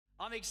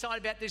I'm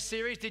excited about this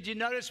series. Did you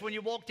notice when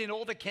you walked in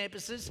all the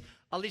campuses,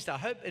 at least I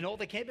hope in all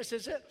the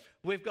campuses,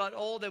 we've got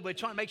all that. We're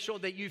trying to make sure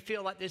that you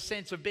feel like this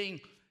sense of being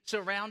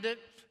surrounded.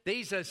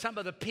 These are some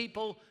of the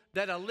people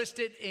that are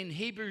listed in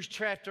Hebrews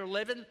chapter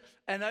 11.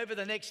 And over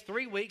the next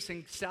 3 weeks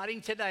and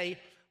starting today,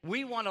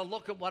 we want to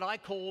look at what I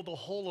call the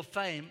Hall of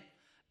Fame.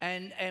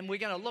 And we're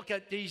going to look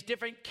at these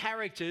different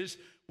characters.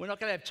 We're not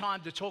going to have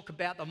time to talk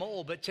about them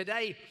all. But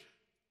today,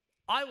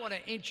 I want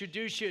to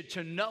introduce you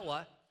to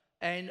Noah.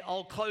 And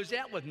I'll close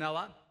out with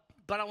Noah.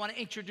 But I want to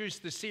introduce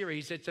the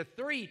series. It's a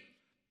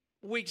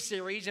 3-week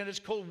series, and it's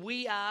called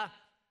We Are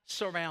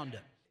Surrounded.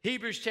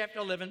 Hebrews chapter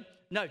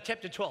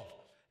 12.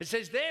 It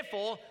says,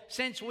 therefore,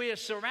 since we are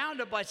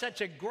surrounded by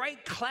such a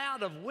great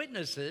cloud of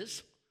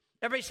witnesses,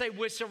 everybody say,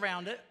 we're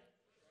surrounded.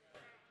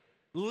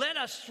 Let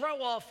us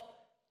throw off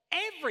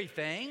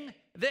everything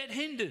that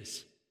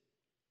hinders.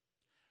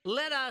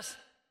 Let us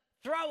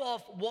throw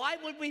off. Why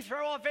would we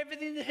throw off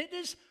everything that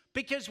hinders?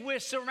 Because we're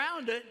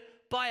surrounded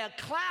by a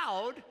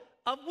cloud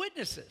of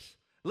witnesses.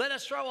 Let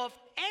us throw off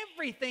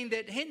everything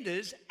that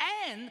hinders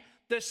and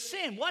the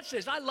sin. Watch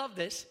this. I love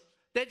this.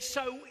 That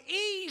so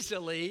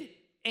easily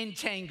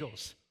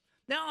entangles.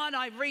 Now, when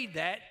I read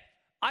that,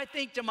 I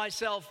think to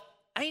myself,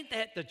 ain't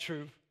that the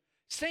truth?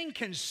 Sin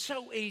can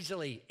so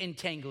easily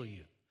entangle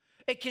you.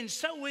 It can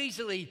so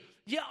easily,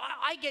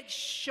 I get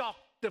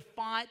shocked to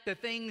find the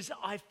things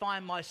I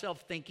find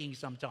myself thinking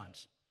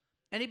sometimes.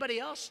 Anybody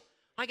else?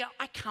 I go,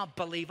 I can't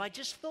believe I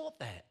just thought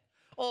that.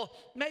 Or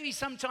maybe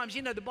sometimes,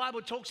 the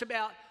Bible talks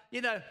about,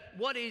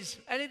 what is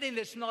anything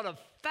that's not of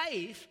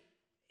faith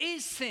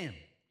is sin.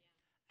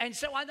 And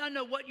so I don't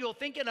know what you're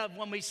thinking of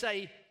when we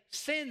say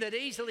sin that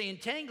easily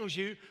entangles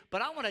you,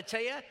 but I want to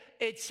tell you,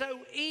 it's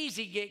so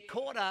easy to get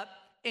caught up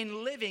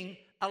in living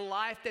a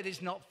life that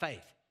is not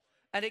faith.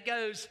 And it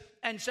goes,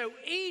 and so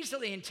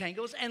easily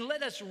entangles, and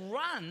let us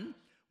run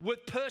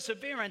with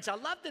perseverance. I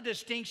love the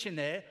distinction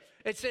there.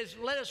 It says,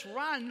 let us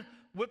run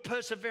with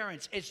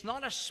perseverance. It's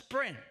not a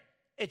sprint,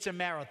 it's a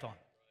marathon.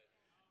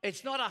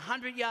 It's not a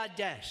 100-yard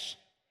dash.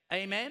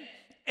 Amen?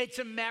 It's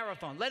a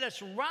marathon. Let us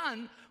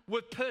run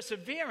with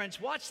perseverance.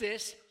 Watch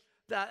this.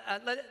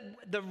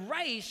 The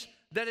race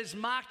that is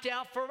marked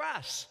out for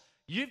us.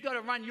 You've got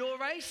to run your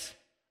race.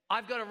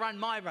 I've got to run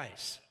my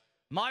race.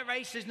 My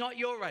race is not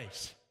your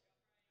race.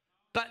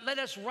 But let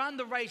us run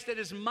the race that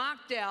is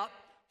marked out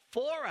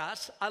for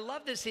us. I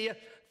love this here.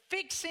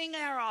 Fixing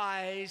our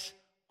eyes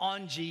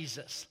on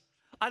Jesus.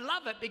 I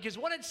love it because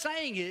what it's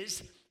saying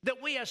is that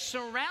we are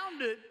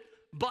surrounded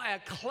by a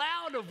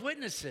cloud of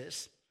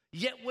witnesses,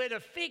 yet we're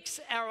to fix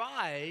our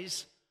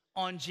eyes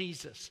on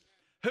Jesus,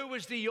 who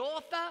is the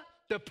author,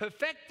 the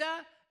perfecter,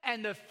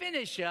 and the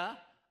finisher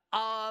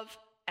of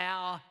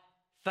our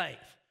faith.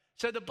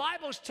 So the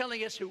Bible's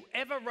telling us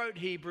whoever wrote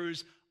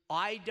Hebrews,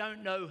 I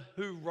don't know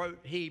who wrote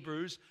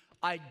Hebrews.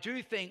 I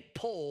do think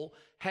Paul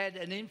had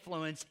an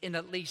influence in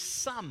at least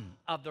some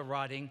of the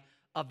writing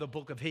of the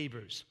book of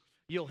Hebrews.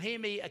 You'll hear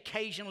me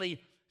occasionally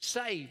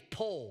say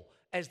Paul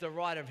as the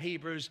writer of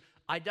Hebrews.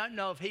 I don't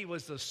know if he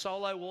was the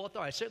solo author.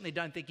 I certainly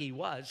don't think he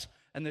was.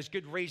 And there's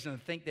good reason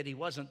to think that he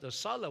wasn't the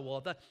solo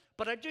author.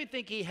 But I do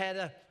think he had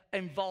an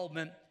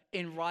involvement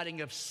in writing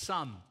of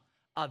some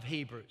of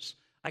Hebrews.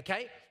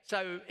 Okay?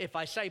 So if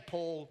I say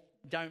Paul,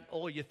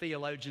 all your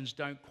theologians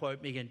don't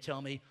quote me and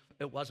tell me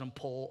it wasn't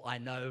Paul. I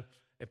know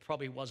it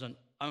probably wasn't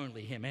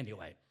only him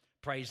anyway.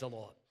 Praise the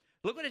Lord.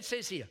 Look what it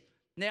says here.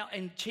 Now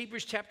in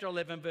Hebrews chapter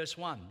 11, verse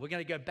 1, we're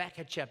going to go back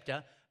a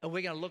chapter and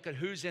we're going to look at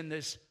who's in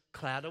this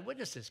cloud of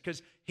witnesses.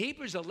 Because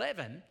Hebrews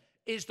 11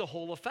 is the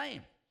Hall of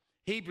Fame.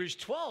 Hebrews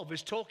 12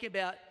 is talking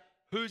about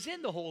who's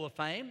in the Hall of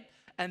Fame,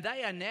 and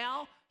they are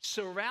now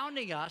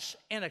surrounding us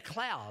in a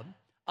cloud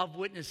of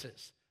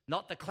witnesses.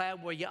 Not the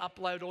cloud where you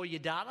upload all your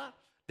data.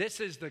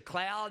 This is the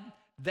cloud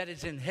that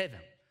is in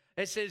heaven.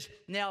 It says,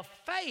 now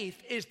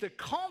faith is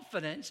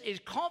confidence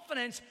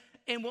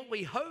in what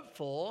we hope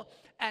for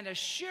and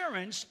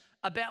assurance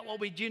about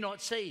what we do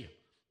not see.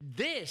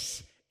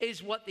 This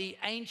is what the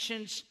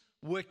ancients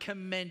were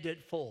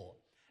commended for.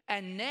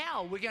 And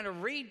now we're going to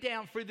read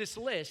down through this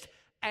list,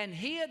 and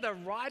here the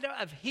writer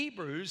of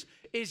Hebrews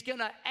is going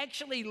to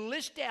actually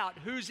list out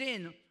who's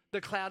in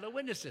the cloud of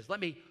witnesses.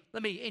 Let me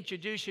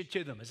introduce you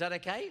to them. Is that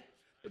okay?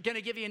 I'm going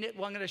to give you I'm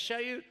going to show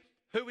you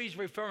who he's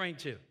referring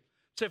to.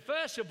 So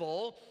first of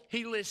all,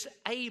 he lists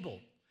Abel.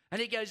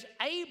 And he goes,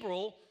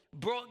 Abel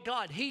brought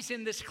God. He's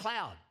in this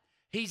cloud.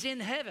 He's in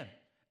heaven.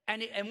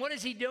 And what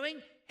is he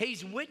doing?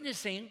 He's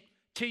witnessing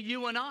to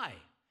you and I.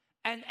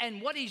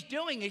 And what he's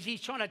doing is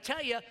he's trying to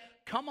tell you,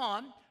 come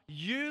on,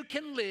 you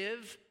can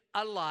live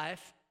a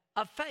life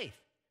of faith.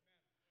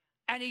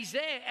 And he's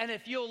there. And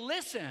if you'll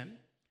listen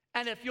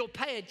and if you'll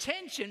pay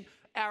attention,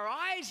 our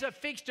eyes are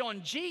fixed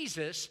on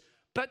Jesus,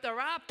 but there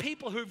are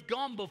people who've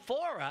gone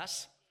before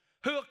us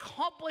who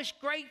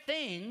accomplished great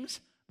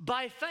things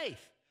by faith.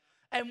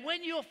 And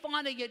when you're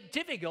finding it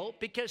difficult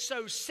because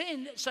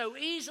sin so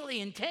easily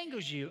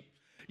entangles you,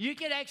 you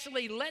can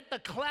actually let the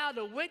cloud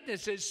of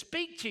witnesses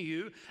speak to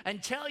you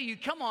and tell you,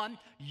 come on,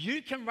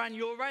 you can run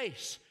your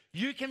race.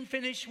 You can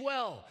finish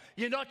well.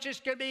 You're not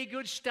just going to be a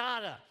good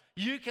starter.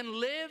 you can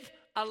live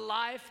a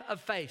life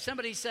of faith.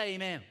 Somebody say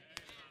amen.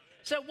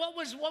 So what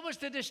was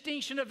the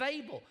distinction of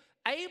Abel?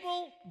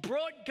 Abel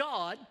brought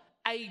God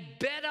a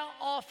better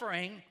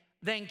offering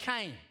than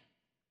Cain.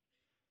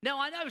 Now,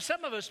 I know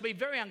some of us will be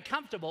very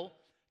uncomfortable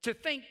to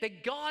think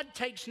that God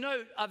takes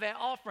note of our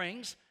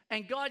offerings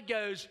and God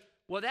goes,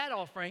 well, that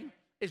offering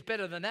is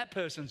better than that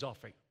person's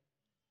offering.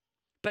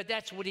 But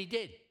that's what he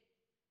did.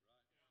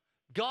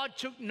 God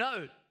took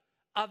note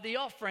of the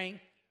offering,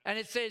 and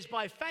it says,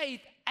 by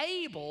faith,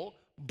 Abel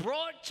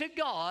brought to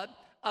God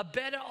a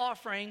better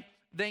offering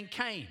than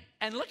Cain.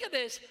 And look at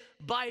this,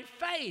 by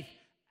faith,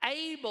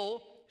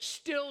 Abel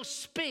still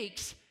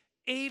speaks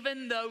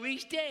even though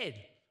he's dead.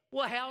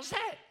 Well, how's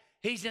that?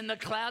 He's in the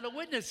cloud of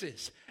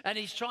witnesses, and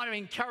he's trying to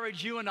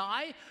encourage you and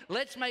I.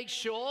 Let's make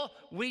sure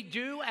we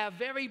do our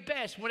very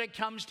best when it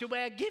comes to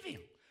our giving.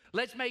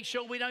 Let's make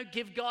sure we don't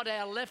give God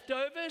our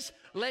leftovers.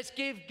 Let's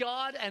give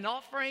God an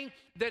offering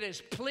that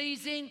is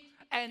pleasing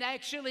and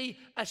actually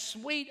a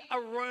sweet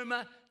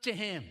aroma to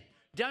him.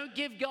 Don't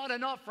give God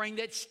an offering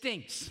that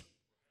stinks.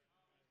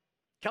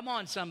 Come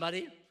on,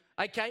 somebody.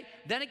 Okay,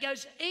 then it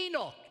goes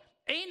Enoch.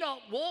 Enoch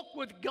walked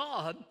with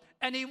God,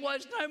 and he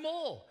was no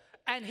more.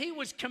 And he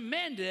was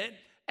commended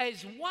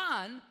as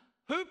one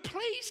who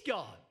pleased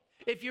God.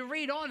 If you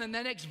read on in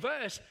the next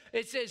verse,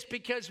 it says,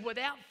 because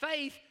without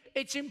faith,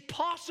 it's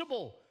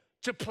impossible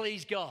to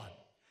please God.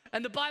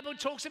 And the Bible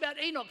talks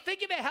about Enoch.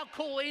 Think about how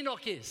cool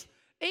Enoch is.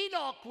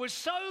 Enoch was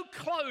so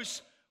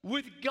close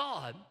with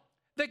God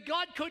that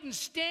God couldn't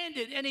stand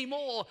it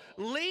anymore,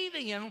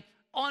 leaving him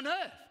on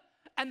earth.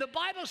 And the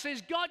Bible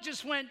says God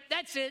just went,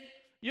 that's it,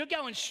 you're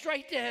going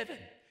straight to heaven.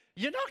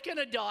 You're not going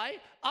to die.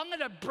 I'm going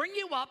to bring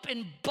you up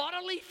in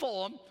bodily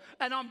form,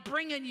 and I'm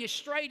bringing you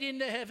straight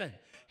into heaven.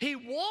 He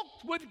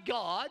walked with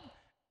God,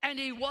 and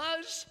he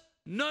was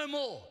no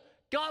more.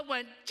 God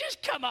went,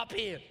 just come up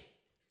here.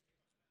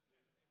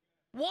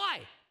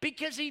 Why?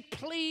 Because he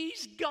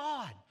pleased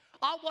God.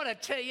 I want to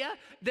tell you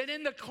that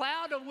in the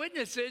cloud of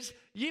witnesses,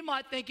 you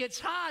might think it's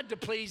hard to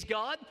please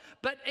God,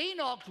 but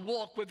Enoch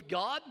walked with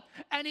God,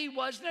 and he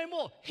was no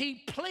more. He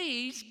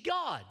pleased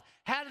God.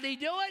 How did he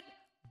do it?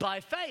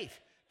 By faith.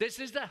 This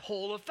is the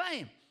Hall of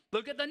Fame.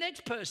 Look at the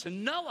next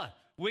person, Noah.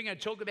 We're going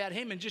to talk about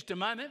him in just a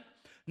moment.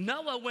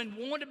 Noah, when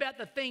warned about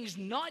the things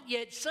not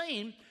yet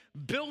seen,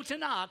 built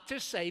an ark to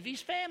save his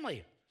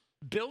family.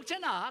 Built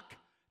an ark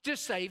to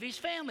save his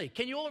family.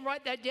 Can you all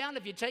write that down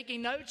if you're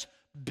taking notes?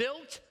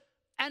 Built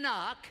an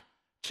ark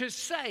to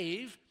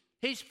save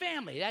his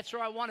family. That's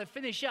where I want to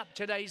finish up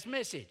today's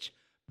message.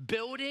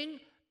 Building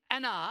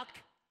an ark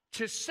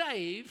to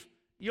save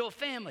your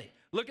family.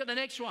 Look at the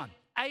next one,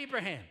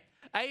 Abraham.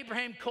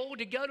 Abraham called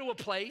to go to a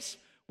place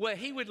where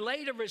he would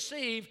later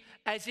receive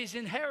as his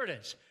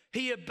inheritance.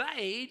 He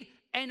obeyed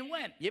and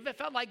went. You ever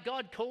felt like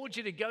God called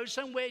you to go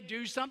somewhere,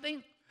 do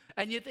something,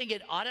 and you're thinking,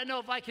 I don't know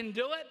if I can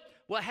do it?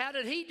 Well, how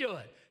did he do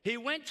it? He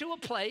went to a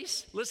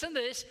place, listen to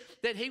this,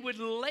 that he would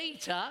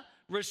later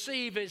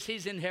receive as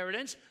his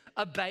inheritance,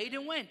 obeyed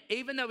and went.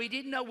 Even though he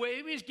didn't know where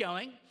he was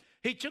going,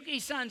 he took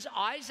his sons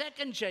Isaac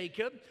and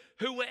Jacob,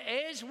 who were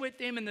heirs with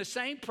him in the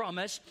same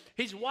promise,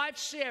 his wife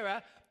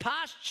Sarah,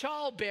 past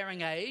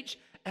childbearing age,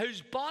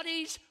 whose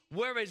bodies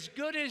were as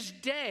good as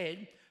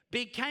dead,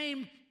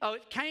 came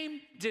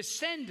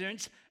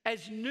descendants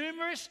as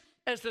numerous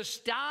as the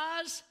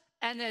stars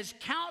and as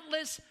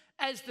countless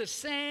as the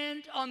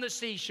sand on the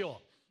seashore.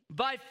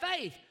 By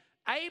faith,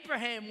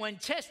 Abraham, when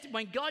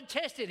God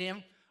tested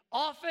him,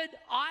 offered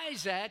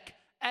Isaac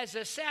as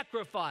a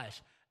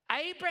sacrifice.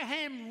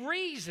 Abraham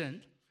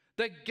reasoned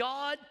that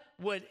God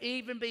would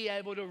even be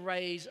able to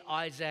raise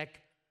Isaac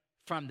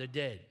from the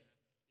dead.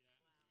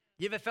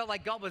 You ever felt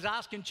like God was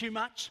asking too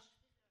much?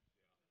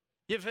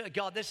 You ever felt,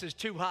 God, this is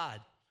too hard.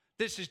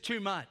 This is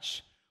too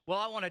much. Well,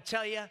 I want to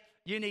tell you,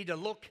 you need to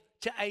look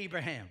to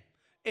Abraham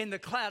in the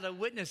cloud of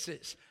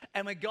witnesses.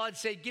 And when God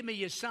said, give me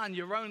your son,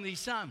 your only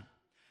son,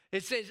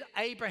 it says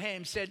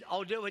Abraham said,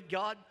 I'll do it,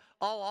 God.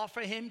 I'll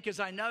offer him because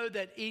I know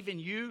that even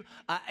you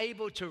are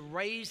able to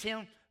raise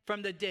him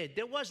from the dead.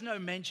 There was no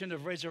mention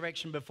of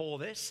resurrection before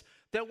this.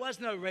 There was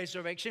no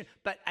resurrection,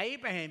 but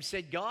Abraham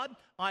said, God,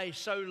 I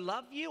so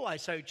love you, I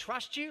so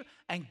trust you,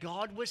 and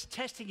God was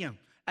testing him,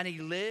 and he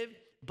lived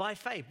by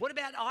faith. What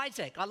about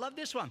Isaac? I love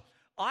this one.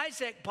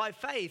 Isaac, by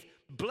faith,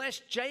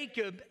 blessed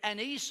Jacob and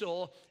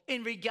Esau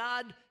in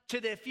regard to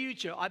their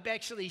future. I'm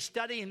actually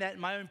studying that in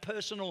my own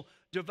personal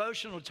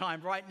devotional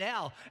time right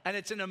now, and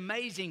it's an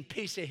amazing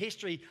piece of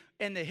history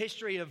in the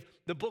history of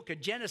the book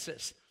of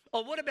Genesis.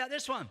 Or what about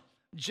this one?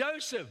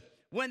 Joseph,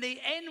 when the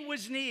end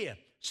was near,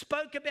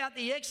 spoke about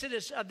the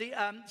exodus of the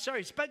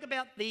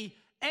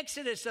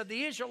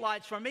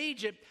Israelites from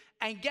Egypt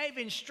and gave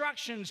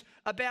instructions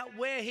about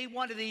where he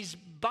wanted these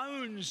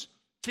bones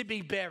to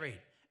be buried.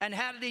 And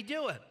how did he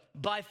do it?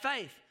 By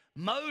faith.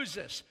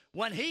 Moses,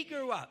 when he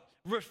grew up,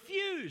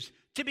 refused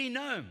to be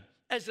known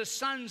as the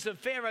son of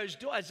Pharaoh's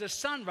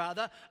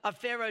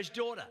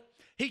daughter.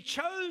 He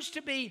chose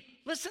to be,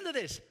 listen to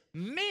this,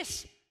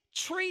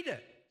 mistreated.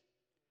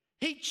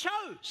 He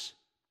chose,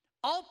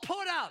 I'll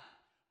put up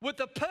with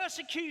the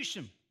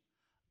persecution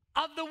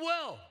of the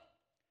world,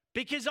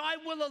 because I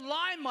will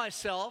align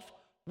myself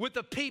with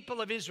the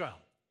people of Israel.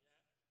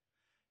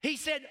 He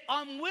said,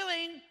 I'm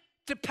willing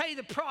to pay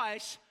the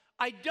price.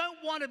 I don't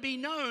want to be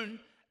known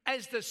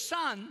as the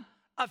son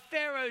of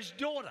Pharaoh's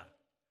daughter.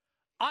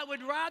 I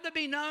would rather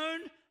be known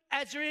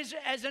as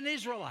an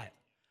Israelite.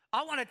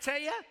 I want to tell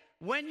you,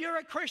 when you're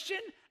a Christian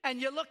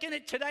and you're looking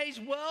at today's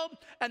world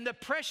and the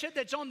pressure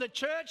that's on the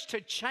church to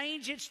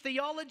change its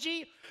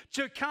theology,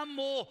 to come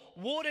more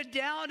watered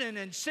down and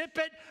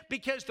insipid,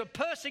 because the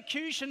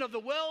persecution of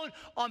the world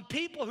on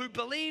people who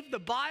believe the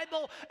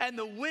Bible and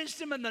the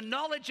wisdom and the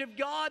knowledge of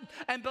God,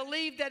 and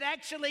believe that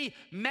actually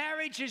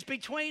marriage is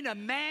between a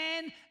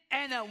man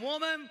and a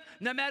woman,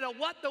 no matter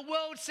what the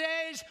world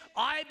says,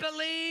 I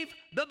believe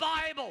the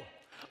Bible.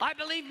 I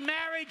believe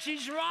marriage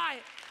is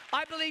right.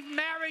 I believe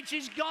marriage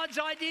is God's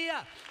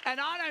idea. And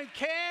I don't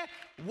care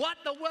what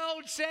the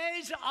world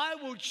says, I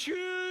will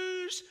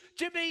choose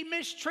to be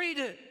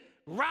mistreated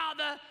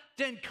rather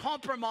than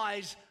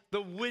compromise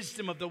the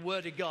wisdom of the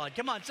Word of God.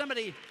 Come on,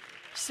 somebody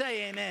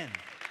say amen.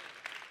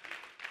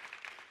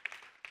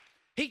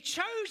 He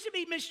chose to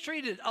be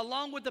mistreated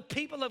along with the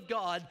people of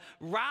God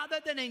rather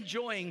than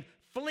enjoying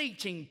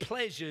fleeting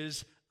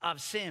pleasures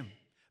of sin.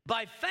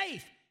 By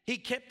faith, he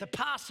kept the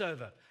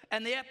Passover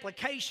and the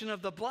application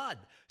of the blood,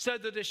 so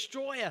the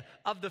destroyer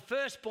of the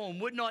firstborn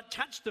would not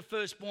touch the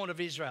firstborn of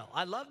Israel.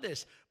 I love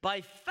this.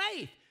 By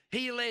faith,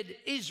 he led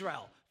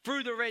Israel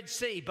through the Red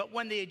Sea, but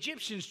when the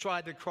Egyptians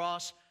tried to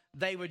cross,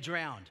 they were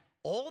drowned.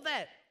 All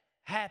that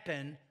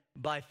happened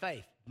by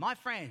faith. My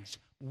friends,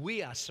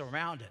 we are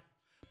surrounded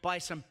by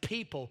some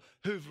people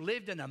who've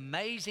lived an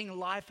amazing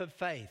life of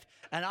faith.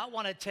 And I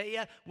want to tell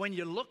you, when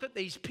you look at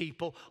these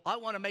people, I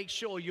want to make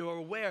sure you're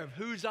aware of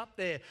who's up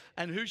there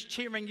and who's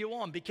cheering you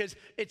on, because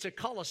it's a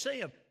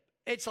Colosseum.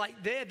 It's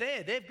like they're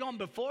there. They've gone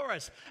before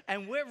us,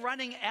 and we're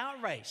running our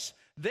race.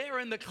 They're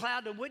in the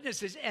cloud of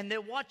witnesses, and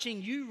they're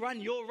watching you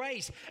run your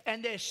race,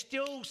 and they're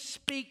still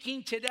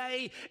speaking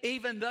today.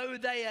 Even though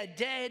they are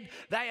dead,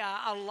 they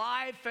are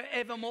alive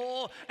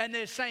forevermore, and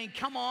they're saying,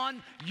 come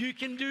on, you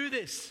can do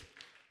this.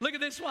 Look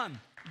at this one.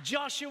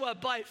 Joshua,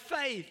 by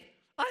faith.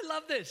 I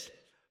love this.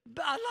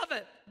 I love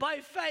it. By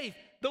faith,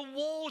 the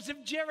walls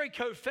of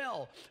Jericho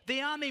fell.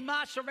 The army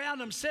marched around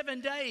them 7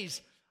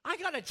 days. I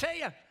got to tell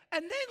you,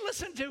 and then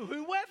listen to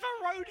whoever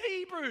wrote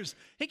Hebrews.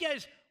 He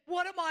goes,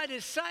 what am I to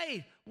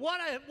say?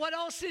 What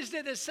else is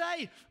there to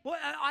say? Well,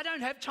 I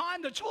don't have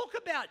time to talk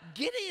about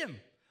Gideon.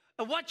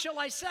 What shall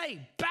I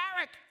say?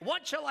 Barak,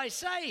 what shall I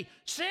say?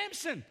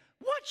 Samson,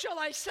 what shall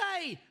I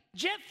say?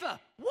 Jephthah,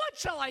 what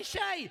shall I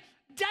say?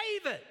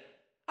 David.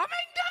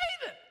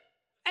 David.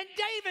 And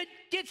David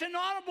gets an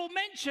honorable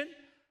mention,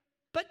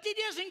 but he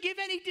doesn't give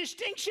any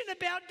distinction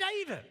about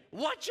David.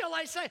 What shall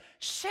I say?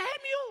 Samuel,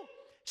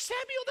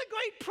 the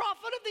great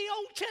prophet of the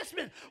Old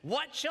Testament.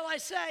 What shall I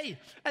say?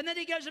 And then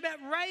he goes about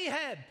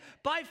Rahab.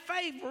 By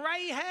faith,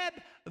 Rahab,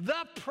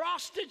 the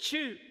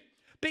prostitute,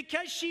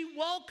 because she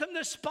welcomed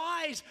the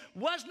spies,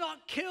 was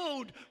not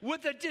killed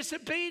with the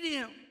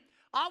disobedient.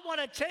 I want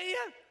to tell you,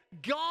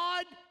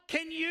 God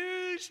can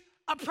use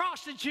a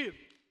prostitute.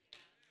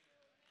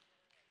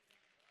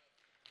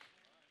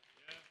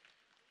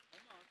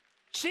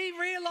 She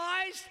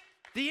realized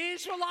the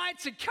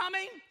Israelites are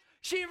coming.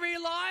 She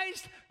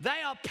realized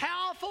they are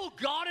powerful.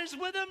 God is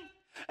with them.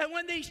 And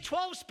when these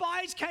 12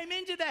 spies came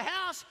into the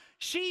house,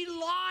 she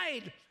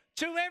lied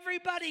to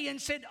everybody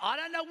and said, I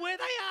don't know where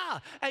they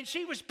are. And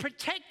she was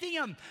protecting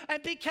them.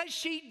 And because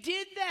she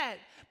did that,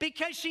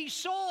 because she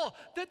saw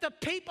that the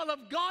people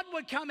of God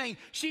were coming,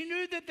 she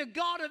knew that the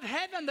God of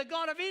heaven, the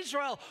God of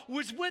Israel,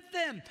 was with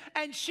them.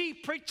 And she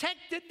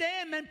protected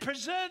them and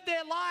preserved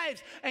their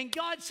lives. And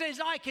God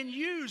says, I can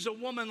use a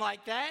woman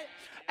like that.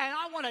 And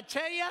I want to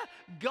tell you,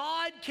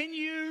 God can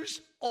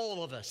use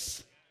all of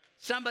us.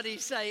 Somebody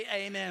say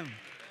amen.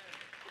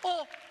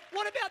 Or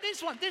what about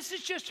this one? This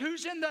is just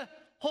who's in the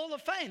Hall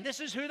of Fame. This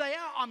is who they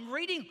are. I'm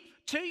reading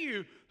to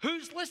you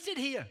who's listed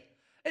here.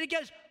 And it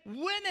goes,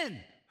 women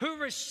who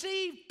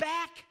received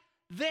back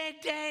their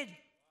dead.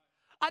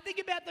 I think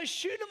about the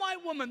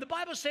Shunammite woman. The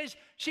Bible says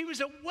she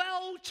was a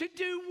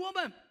well-to-do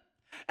woman.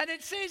 And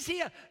it says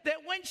here that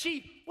when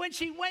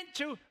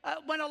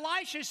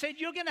Elisha said,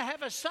 you're going to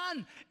have a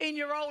son in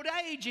your old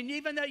age, and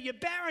even though you're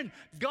barren,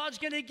 God's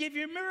going to give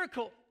you a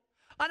miracle.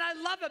 And I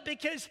love it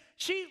because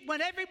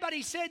when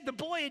everybody said the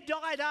boy had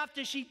died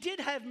after she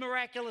did have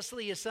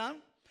miraculously a son,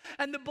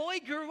 and the boy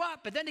grew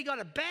up, but then he got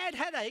a bad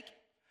headache,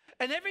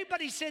 and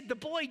everybody said the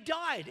boy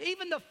died.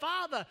 Even the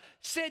father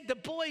said the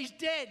boy's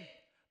dead.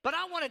 But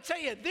I want to tell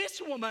you,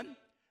 this woman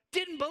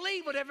didn't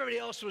believe what everybody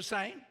else was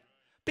saying.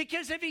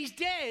 Because if he's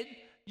dead,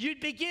 you'd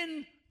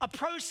begin a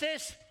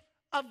process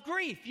of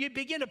grief. You'd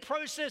begin a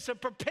process of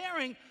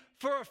preparing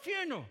for a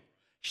funeral.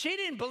 She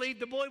didn't believe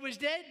the boy was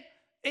dead,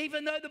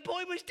 even though the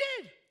boy was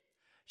dead.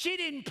 She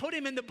didn't put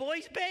him in the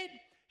boy's bed.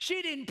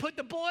 She didn't put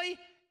the boy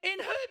in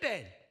her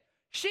bed.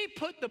 She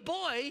put the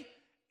boy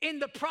in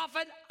the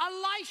prophet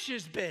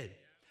Elisha's bed.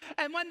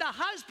 And when the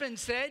husband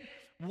said,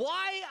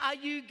 why are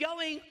you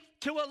going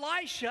to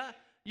Elisha?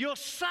 Your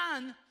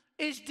son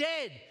is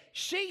dead.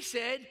 she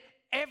said,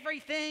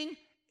 everything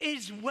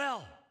is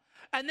well.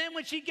 And then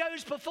when she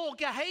goes before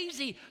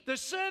Gehazi, the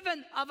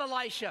servant of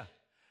Elisha,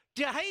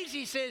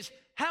 Gehazi says,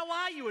 how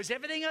are you? Is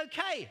everything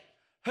okay?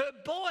 Her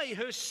boy,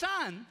 her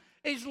son,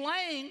 is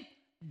laying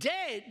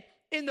dead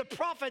in the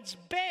prophet's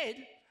bed.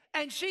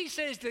 And she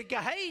says to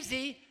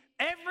Gehazi,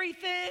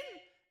 everything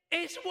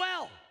is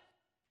well.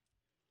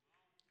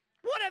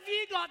 What have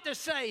you got to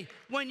say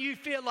when you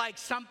feel like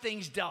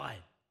something's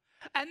died?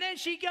 And then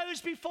she goes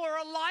before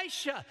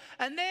Elisha,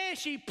 and there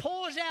she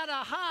pours out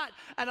her heart,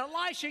 and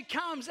Elisha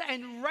comes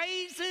and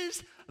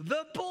raises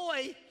the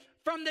boy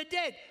from the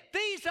dead.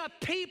 These are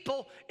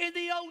people in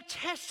the Old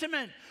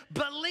Testament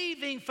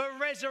believing for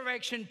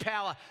resurrection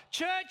power.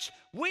 Church,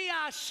 we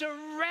are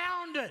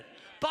surrounded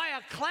by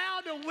a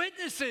cloud of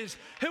witnesses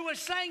who are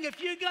saying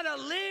if you're going to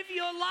live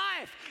your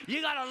life,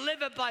 you got to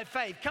live it by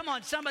faith. Come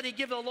on, somebody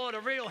give the Lord a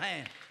real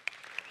hand.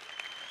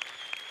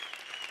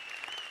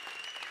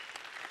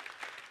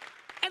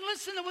 And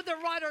listen to what the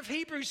writer of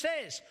Hebrews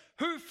says,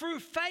 who through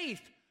faith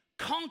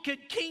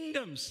conquered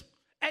kingdoms,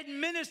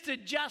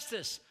 administered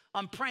justice.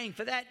 I'm praying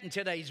for that in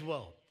today's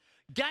world.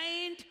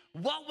 Gained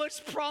what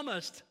was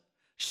promised,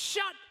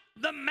 shut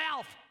the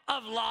mouth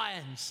of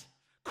lions,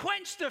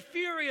 quenched the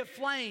fury of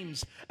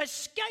flames,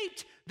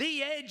 escaped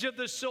the edge of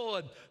the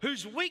sword,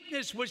 whose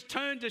weakness was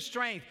turned to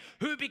strength,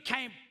 who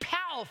became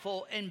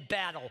powerful in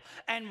battle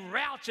and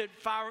routed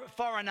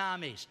foreign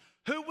armies,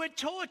 who were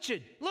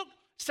tortured. Look,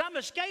 some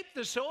escaped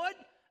the sword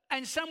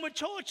and some were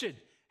tortured.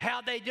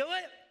 How'd they do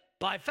it?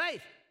 By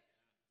faith.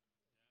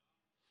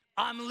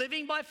 I'm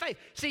living by faith.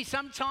 See,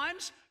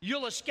 sometimes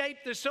you'll escape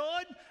the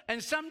sword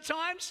and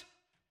sometimes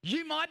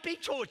you might be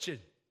tortured.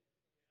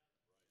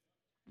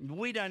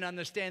 We don't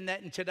understand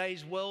that in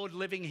today's world,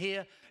 living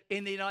here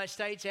in the United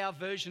States. Our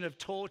version of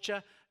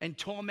torture and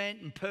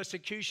torment and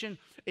persecution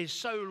is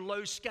so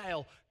low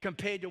scale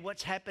compared to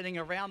what's happening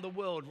around the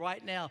world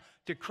right now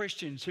to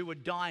Christians who are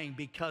dying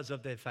because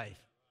of their faith.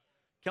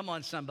 Come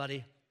on,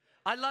 somebody.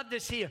 I love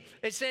this here.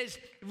 It says,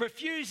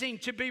 refusing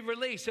to be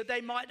released so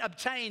they might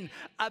obtain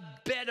a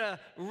better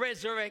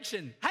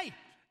resurrection. Hey,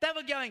 they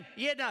were going,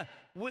 yeah, no,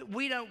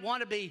 we don't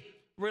want to be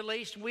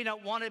released. We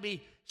don't want to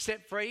be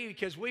set free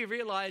because we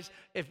realize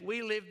if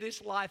we live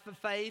this life of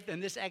faith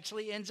and this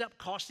actually ends up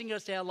costing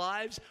us our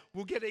lives,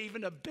 we'll get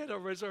even a better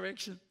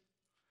resurrection.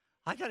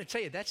 I got to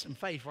tell you, that's some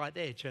faith right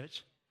there,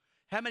 church.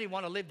 How many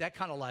want to live that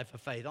kind of life of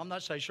faith? I'm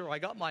not so sure I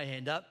got my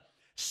hand up.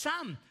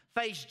 Some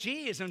face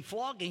jeers and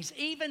floggings,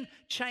 even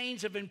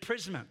chains of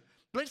imprisonment.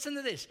 Listen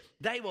to this.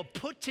 They were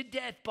put to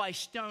death by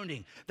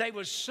stoning. They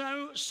were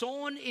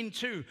sawn in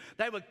two.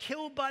 They were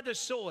killed by the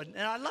sword.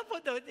 And I love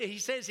what he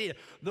says here.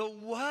 The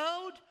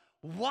world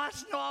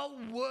was not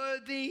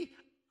worthy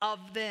of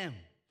them.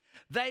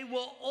 They were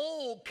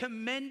all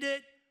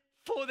commended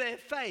for their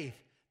faith.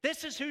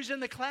 This is who's in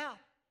the cloud.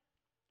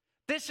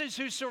 This is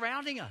who's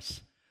surrounding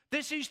us.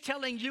 This is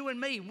telling you and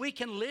me we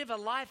can live a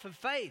life of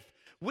faith.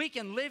 We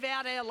can live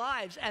out our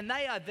lives, and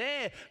they are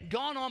there,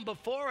 gone on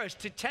before us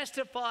to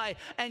testify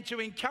and to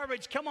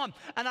encourage. Come on.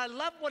 And I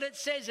love what it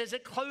says as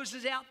it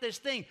closes out this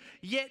thing.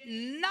 Yet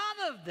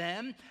none of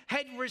them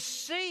had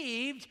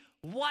received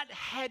what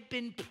had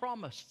been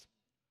promised.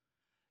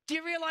 Do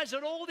you realize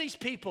that all these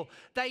people,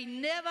 they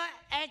never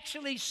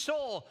actually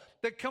saw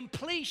the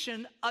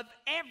completion of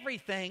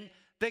everything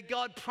that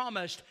God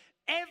promised?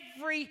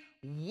 Every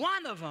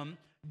one of them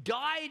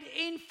died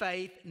in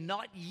faith,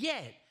 not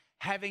yet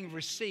having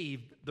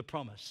received the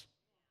promise.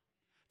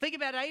 Think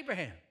about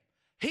Abraham.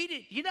 He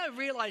did,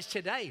 realize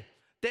today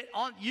that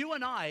on you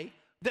and I,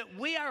 that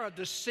we are of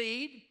the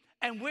seed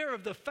and we're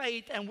of the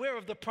faith and we're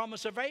of the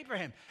promise of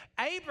Abraham.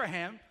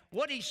 Abraham,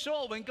 what he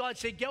saw when God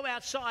said, go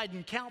outside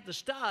and count the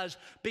stars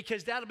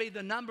because that'll be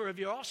the number of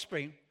your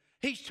offspring.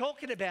 He's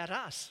talking about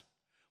us.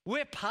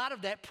 We're part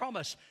of that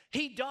promise.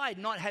 He died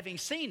not having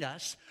seen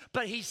us,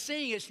 but he's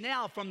seeing us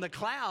now from the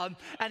cloud,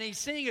 and he's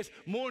seeing us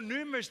more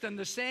numerous than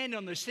the sand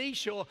on the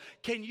seashore.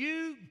 Can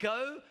you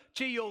go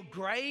to your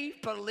grave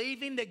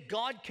believing that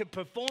God could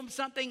perform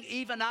something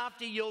even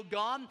after you're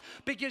gone?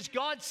 Because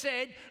God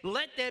said,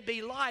 let there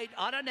be light.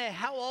 I don't know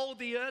how old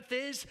the earth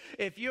is.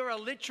 If you're a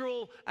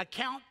literal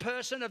account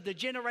person of the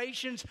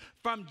generations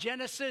from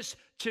Genesis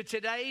to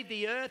today,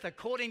 the earth,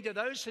 according to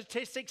those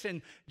statistics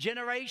and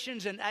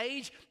generations and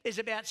age, is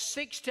about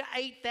 6,000 to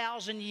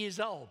 8,000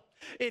 years old.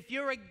 If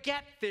you're a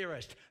gap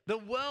theorist, the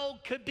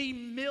world could be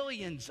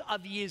millions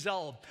of years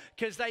old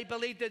because they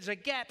believe there's a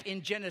gap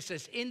in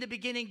Genesis. In the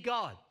beginning,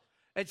 God.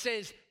 It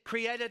says,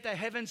 created the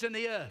heavens and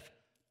the earth.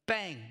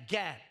 Bang,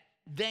 gap.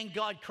 Then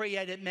God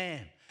created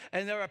man.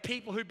 And there are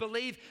people who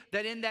believe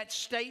that in that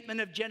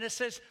statement of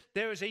Genesis,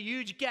 there is a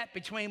huge gap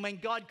between when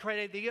God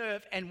created the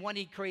earth and when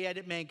he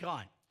created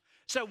mankind.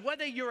 So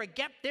whether you're a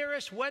gap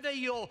theorist, whether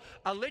you're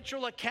a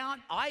literal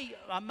account,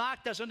 Mark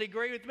doesn't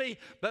agree with me,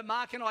 but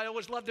Mark and I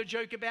always love to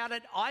joke about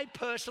it. I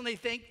personally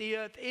think the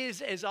earth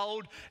is as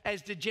old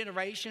as the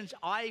generations.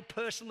 I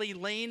personally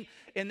lean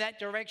in that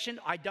direction.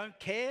 I don't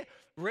care.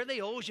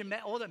 Really, all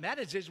that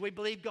matters is we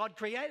believe God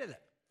created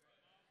it.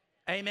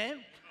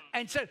 Amen?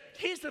 And so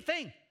here's the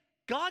thing.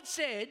 God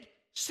said,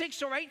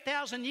 6,000 or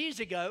 8,000 years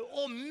ago,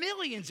 or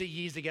millions of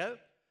years ago,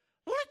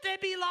 let there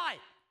be light.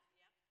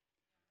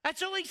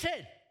 That's all he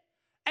said.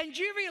 And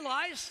you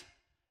realize,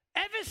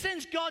 ever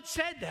since God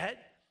said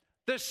that,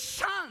 the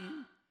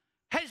sun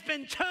has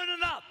been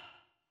turning up.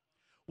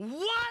 One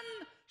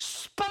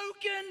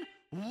spoken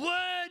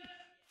word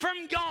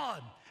from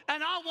God.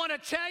 And I want to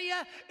tell you,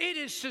 it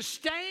is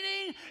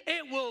sustaining.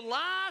 It will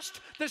last.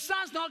 The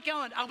sun's not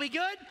going, are we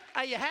good?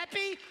 Are you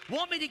happy?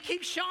 Want me to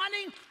keep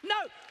shining? No.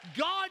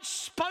 God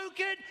spoke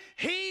it.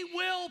 He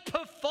will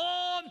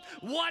perform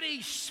what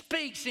he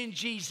speaks in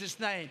Jesus'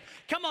 name.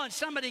 Come on,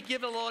 somebody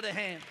give the Lord a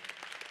hand.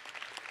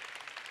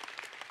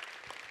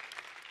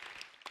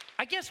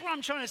 I guess what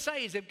I'm trying to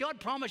say is if God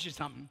promised you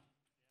something,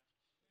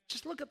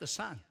 just look at the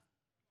sun.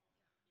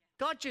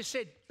 God just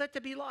said, let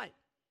there be light.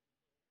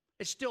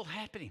 It's still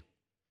happening.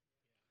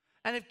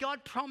 And if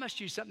God promised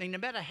you something, no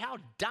matter how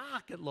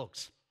dark it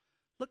looks,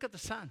 look at the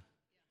sun.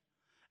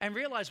 And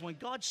realize when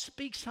God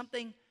speaks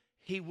something,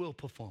 he will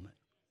perform it.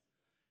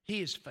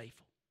 He is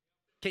faithful.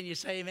 Can you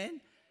say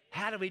amen?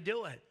 How do we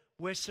do it?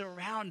 We're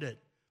surrounded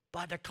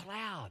by the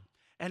cloud.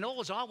 And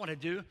all I want to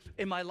do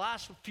in my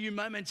last few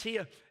moments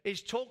here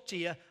is talk to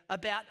you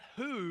about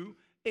who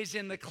is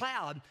in the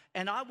cloud.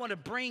 And I want to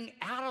bring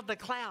out of the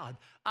cloud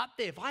up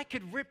there. If I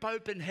could rip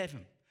open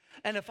heaven,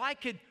 and if I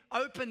could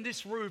open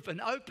this roof and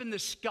open the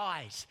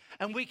skies,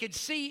 and we could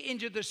see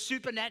into the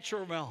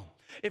supernatural realm,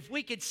 if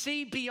we could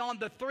see beyond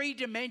the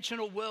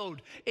three-dimensional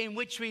world in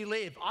which we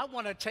live, I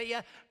want to tell you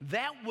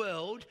that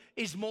world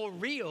is more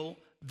real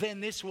than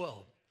this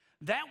world.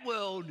 That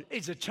world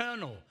is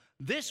eternal.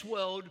 This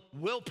world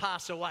will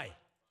pass away.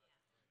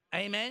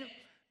 Amen?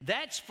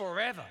 That's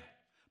forever.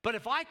 But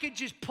if I could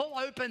just pull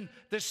open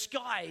the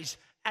skies,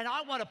 and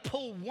I want to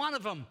pull one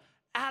of them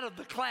out of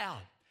the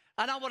cloud,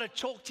 and I want to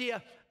talk to you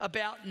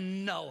about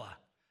Noah.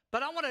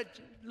 But I want to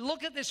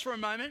look at this for a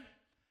moment.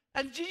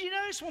 And did you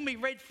notice when we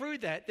read through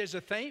that, there's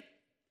a theme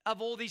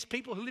of all these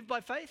people who live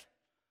by faith?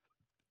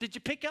 Did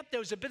you pick up there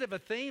was a bit of a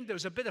theme? There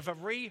was a bit of a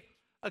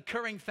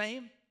reoccurring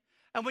theme.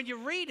 And when you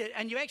read it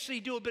and you actually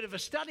do a bit of a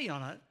study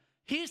on it,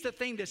 here's the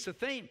thing that's the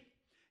theme.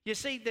 You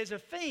see, there's a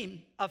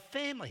theme of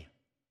family.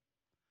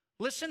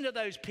 Listen to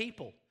those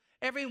people.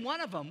 Every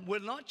one of them were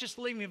not just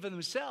living for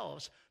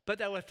themselves, but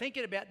they were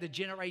thinking about the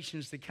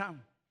generations to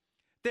come.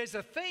 There's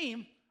a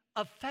theme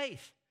of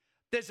faith.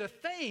 There's a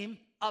theme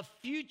of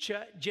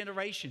future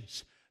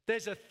generations.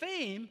 There's a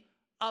theme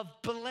of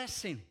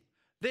blessing.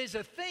 There's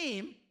a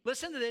theme,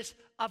 listen to this,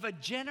 of a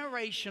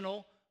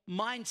generational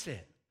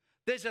mindset.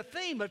 There's a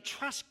theme of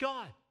trust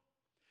God.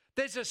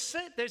 There's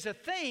a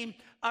theme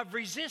of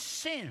resist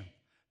sin,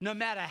 no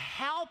matter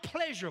how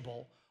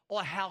pleasurable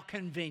or how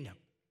convenient.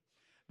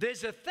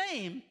 There's a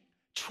theme,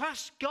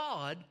 trust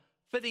God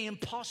for the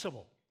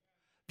impossible.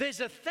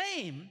 There's a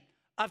theme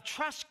of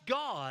trust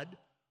God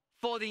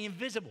for the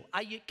invisible.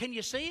 Can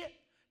you see it?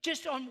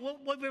 Just on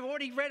what we've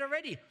already read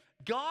already.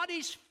 God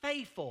is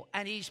faithful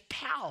and he's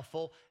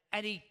powerful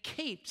and he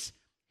keeps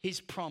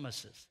his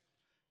promises.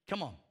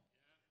 Come on.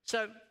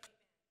 So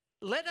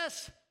let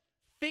us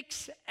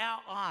fix our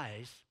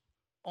eyes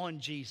on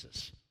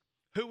Jesus,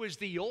 who is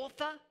the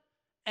author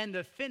and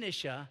the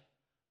finisher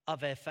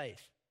of our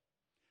faith.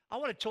 I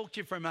want to talk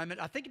to you for a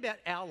moment. I think about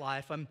our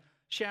life.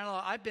 Sharon,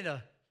 I've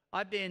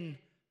been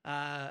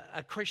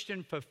a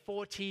Christian for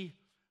 40,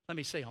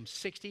 I'm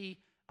 60.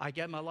 I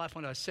gave my life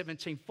when I was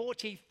 17,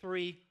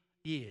 43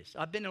 years.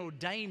 I've been an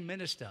ordained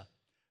minister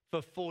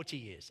for 40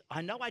 years.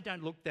 I know I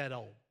don't look that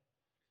old.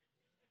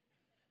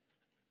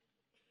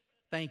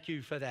 Thank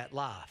you for that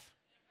laugh.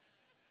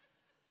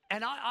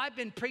 And I've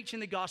been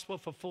preaching the gospel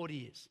for 40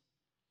 years.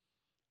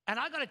 And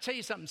I got to tell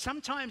you something.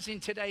 Sometimes in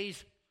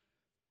today's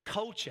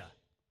culture,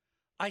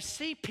 I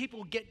see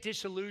people get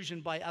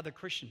disillusioned by other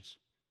Christians.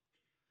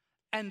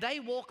 And they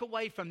walk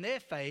away from their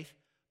faith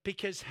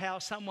because how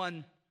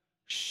someone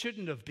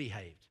shouldn't have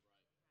behaved.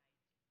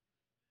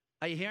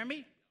 Are you hearing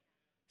me?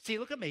 See,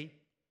 look at me.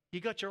 You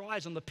got your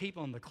eyes on the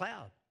people in the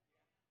cloud.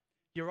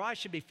 Your eyes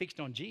should be fixed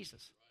on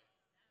Jesus.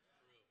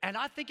 And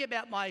I think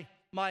about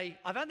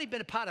I've only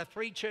been a part of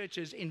 3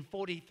 churches in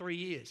 43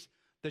 years.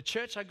 The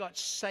church I got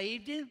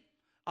saved in,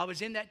 I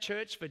was in that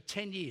church for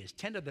 10 years,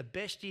 10 of the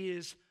best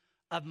years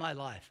of my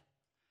life.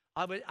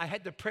 I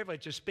had the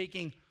privilege of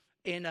speaking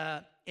in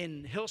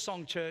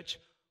Hillsong Church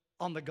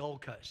on the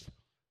Gold Coast.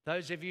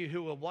 Those of you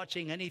who are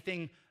watching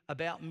anything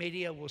about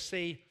media will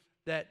see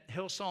that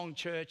Hillsong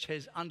Church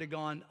has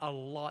undergone a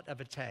lot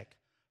of attack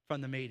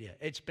from the media.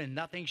 It's been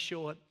nothing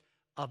short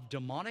of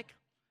demonic.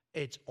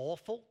 It's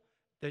awful.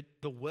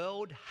 The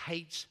world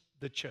hates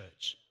the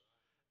church.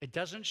 It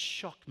doesn't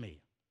shock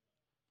me.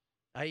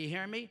 Are you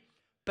hearing me?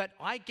 But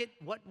I get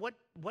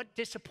what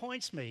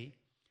disappoints me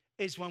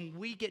is when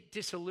we get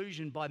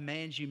disillusioned by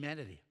man's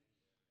humanity.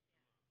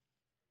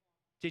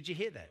 Did you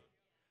hear that?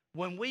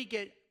 When we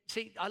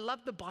see, I love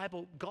the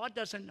Bible. God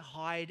doesn't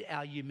hide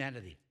our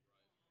humanity.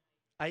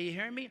 Are you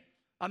hearing me?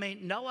 I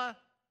mean, Noah,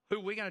 who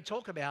we're going to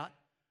talk about,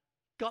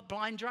 got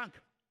blind drunk.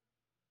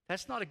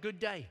 That's not a good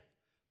day.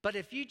 But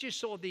if you just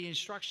saw the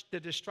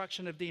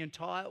destruction of the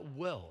entire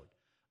world,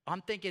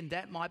 I'm thinking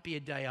that might be a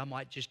day I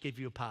might just give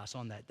you a pass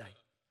on that day.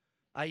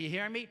 Are you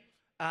hearing me?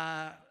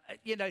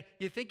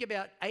 You think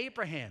about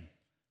Abraham.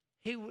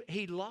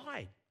 He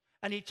lied,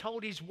 and he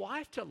told his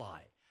wife to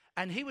lie.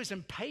 And he was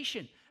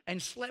impatient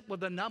and slept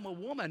with another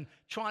woman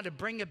trying to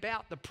bring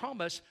about the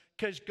promise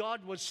because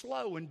God was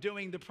slow in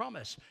doing the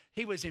promise.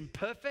 He was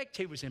imperfect.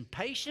 He was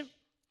impatient.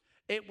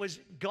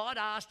 God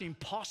asked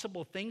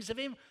impossible things of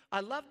him.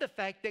 I love the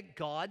fact that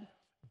God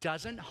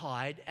doesn't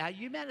hide our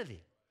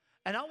humanity.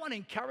 And I want to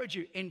encourage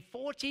you, in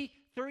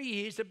 43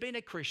 years of being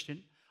a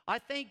Christian, I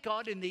thank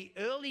God in the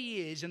early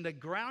years, in the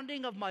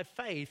grounding of my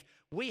faith,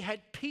 we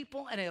had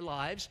people in our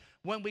lives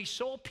when we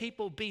saw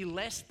people be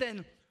less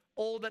than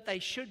all that they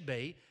should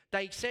be.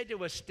 They said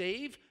to us,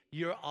 Steve,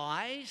 your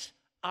eyes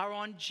are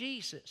on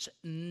Jesus.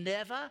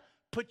 Never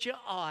put your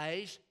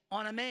eyes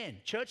on a man.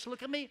 Church,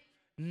 look at me.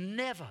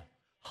 Never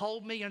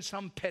hold me on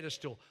some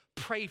pedestal.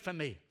 Pray for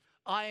me.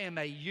 I am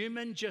a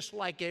human just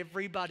like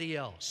everybody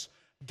else.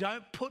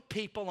 Don't put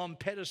people on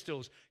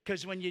pedestals,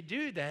 because when you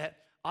do that,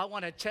 I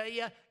want to tell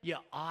you, your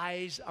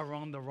eyes are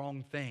on the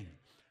wrong thing.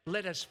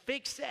 Let us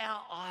fix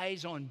our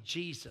eyes on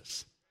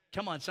Jesus.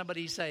 Come on,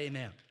 somebody say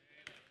amen.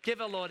 Give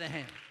the Lord a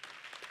hand.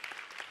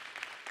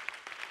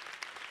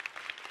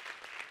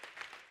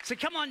 So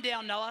come on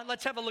down, Noah.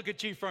 Let's have a look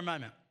at you for a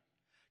moment,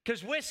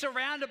 because we're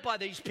surrounded by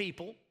these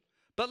people.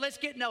 But let's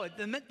get Noah.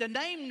 The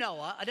name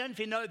Noah, I don't know if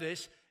you know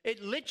this,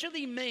 it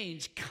literally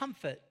means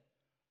comfort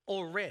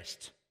or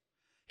rest.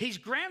 His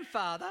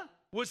grandfather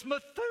was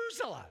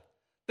Methuselah,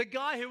 the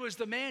guy who was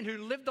the man who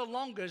lived the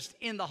longest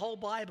in the whole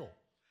Bible.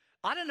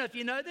 I don't know if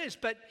you know this,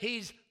 but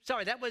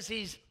that was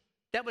his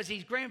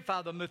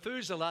grandfather,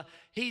 Methuselah.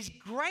 His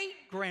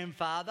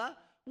great-grandfather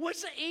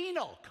was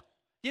Enoch.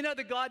 You know,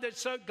 the guy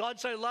that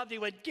God so loved, he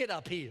went, get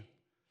up here.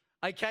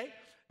 Okay?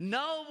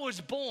 Noah was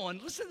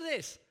born, listen to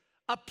this,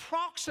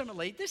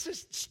 approximately, this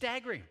is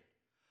staggering.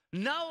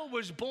 Noah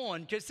was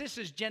born, because this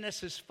is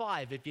Genesis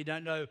 5, if you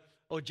don't know,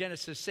 or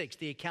Genesis 6,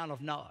 the account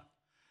of Noah.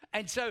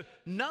 And so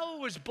Noah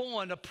was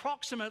born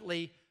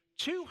approximately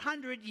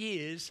 200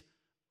 years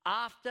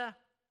after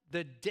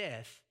the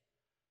death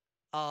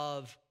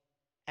of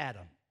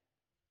Adam.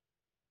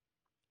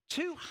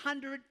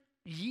 200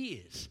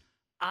 years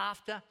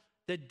after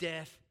the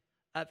death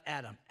of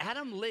Adam.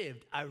 Adam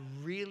lived a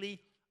really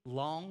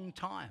long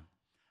time.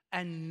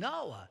 And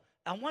Noah,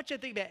 I want you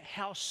to think about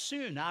how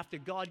soon after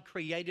God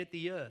created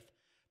the earth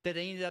that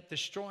he ended up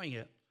destroying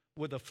it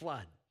with a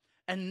flood.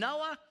 And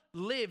Noah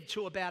lived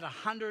to about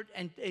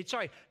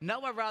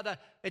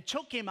it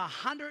took him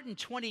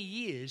 120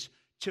 years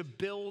to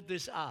build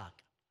this ark.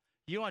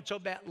 You want to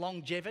talk about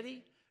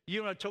longevity?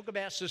 You want to talk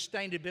about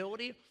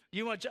sustainability?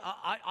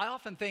 I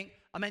often think,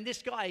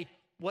 this guy,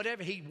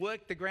 whatever, he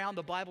worked the ground.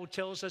 The Bible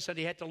tells us that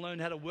he had to learn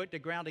how to work the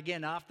ground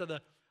again after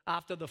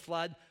the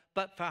flood.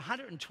 But for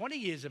 120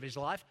 years of his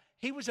life,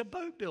 he was a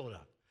boat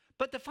builder.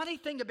 But the funny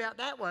thing about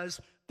that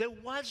was there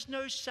was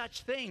no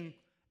such thing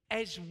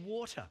as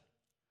water.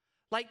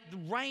 Like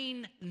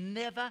rain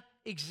never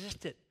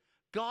existed.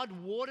 God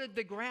watered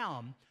the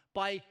ground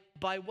by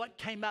what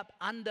came up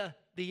under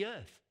the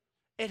earth.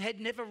 It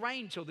had never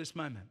rained till this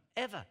moment,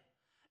 ever.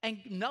 And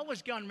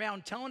Noah's going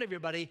around telling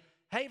everybody,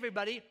 hey,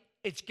 everybody,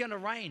 it's going to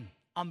rain.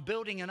 I'm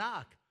building an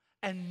ark.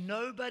 And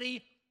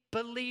nobody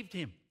believed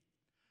him.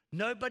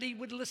 Nobody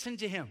would listen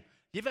to him.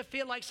 You ever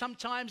feel like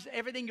sometimes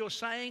everything you're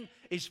saying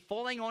is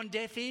falling on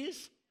deaf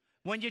ears?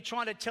 When you're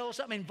trying to tell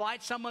something,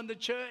 invite someone to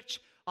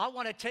church, I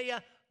want to tell you,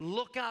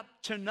 look up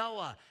to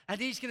Noah.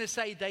 And he's going to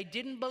say, they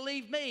didn't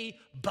believe me,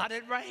 but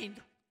it rained.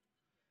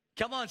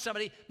 Come on,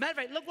 somebody. Matter of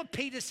fact, look what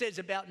Peter says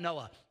about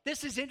Noah.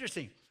 This is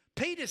interesting.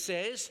 Peter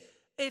says,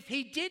 if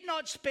he did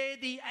not spare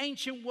the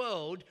ancient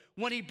world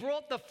when he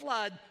brought the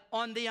flood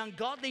on the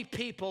ungodly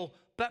people,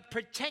 but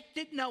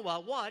protected Noah,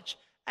 watch,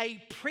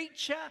 a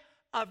preacher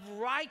of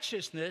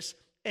righteousness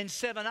and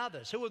 7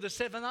 others. Who are the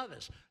 7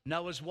 others?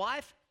 Noah's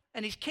wife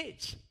and his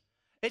kids.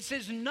 It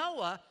says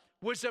Noah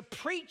was a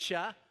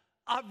preacher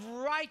of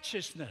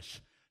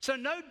righteousness. So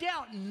no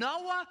doubt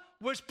Noah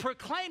was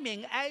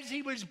proclaiming as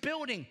he was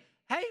building,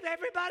 hey,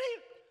 everybody,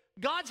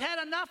 God's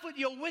had enough with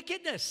your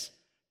wickedness.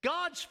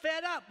 God's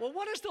fed up. Well,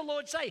 what does the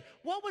Lord say?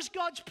 What was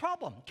God's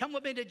problem? Come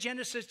with me to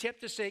Genesis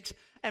chapter 6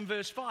 and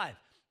verse 5.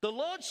 The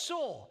Lord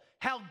saw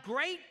how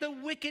great the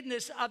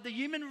wickedness of the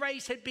human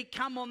race had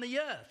become on the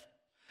earth,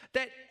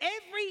 that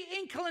every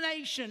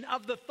inclination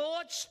of the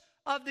thoughts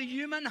of the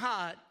human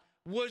heart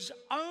was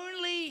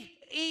only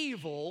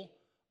evil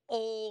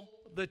all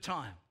the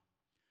time.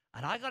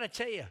 And I got to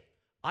tell you,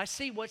 I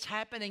see what's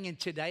happening in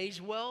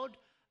today's world,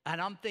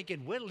 and I'm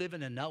thinking we're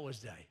living in Noah's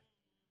day.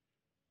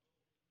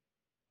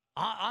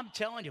 I'm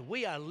telling you,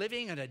 we are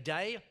living in a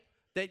day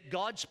that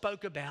God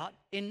spoke about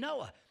in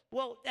Noah.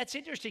 Well, that's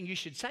interesting you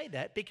should say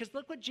that, because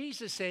look what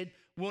Jesus said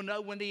we'll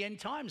know when the end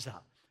times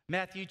are.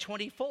 Matthew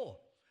 24.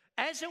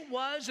 As it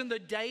was in the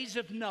days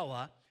of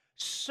Noah,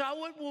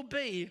 so it will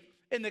be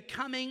in the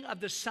coming of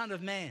the Son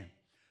of Man.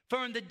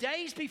 For in the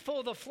days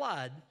before the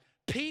flood,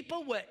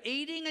 people were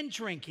eating and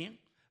drinking,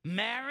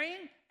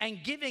 marrying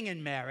and giving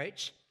in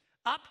marriage,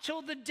 up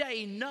till the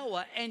day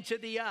Noah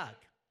entered the ark.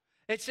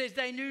 It says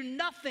they knew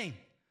nothing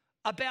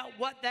about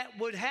what that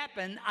would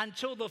happen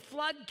until the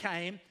flood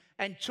came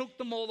and took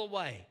them all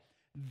away.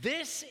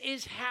 This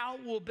is how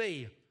it will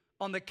be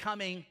on the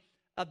coming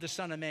of the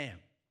Son of Man.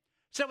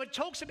 So it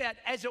talks about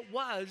as it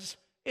was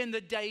in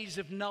the days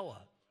of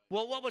Noah.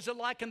 Well, what was it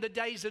like in the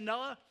days of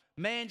Noah?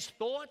 Man's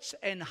thoughts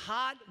and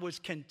heart was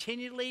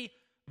continually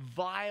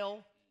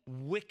vile,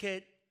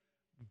 wicked,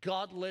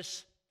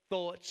 godless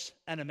thoughts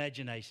and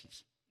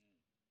imaginations.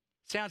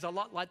 Sounds a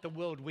lot like the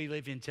world we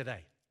live in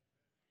today.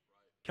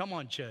 Come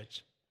on,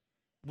 church.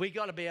 We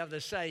got to be able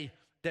to say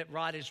that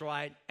right is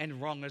right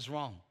and wrong is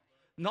wrong.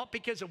 Not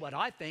because of what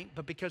I think,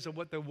 but because of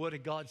what the Word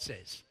of God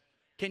says.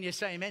 Can you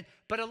say amen?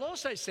 But it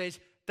also says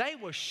they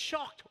were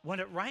shocked when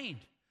it rained.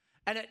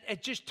 And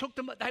it just took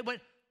them, they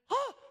went,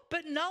 oh,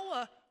 but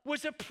Noah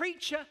was a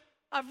preacher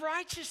of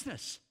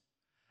righteousness.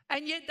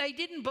 And yet they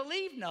didn't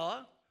believe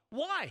Noah.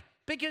 Why?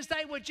 Because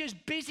they were just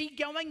busy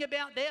going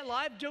about their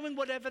life, doing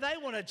whatever they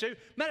wanted to.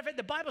 Matter of fact,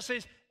 the Bible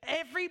says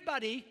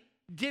everybody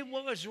did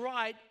what was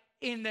right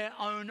in their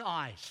own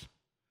eyes.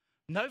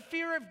 No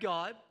fear of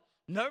God,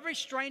 no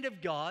restraint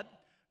of God,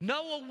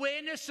 no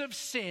awareness of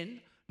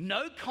sin,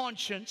 no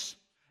conscience.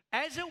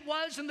 As it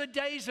was in the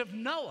days of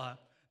Noah,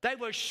 they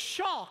were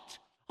shocked.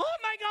 Oh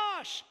my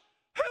gosh,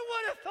 who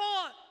would have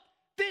thought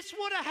this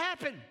would have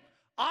happened?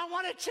 I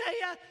want to tell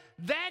you,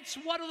 that's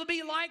what it'll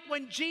be like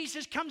when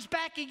Jesus comes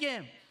back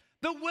again.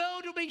 The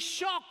world will be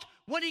shocked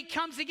when he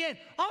comes again.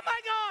 Oh my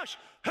gosh,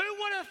 who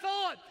would have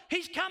thought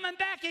he's coming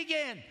back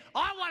again?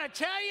 I want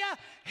to tell you,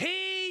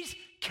 he's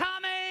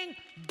coming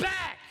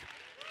back.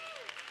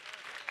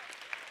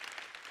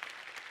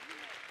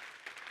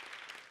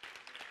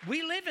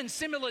 We live in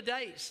similar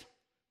days.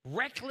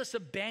 Reckless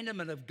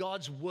abandonment of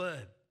God's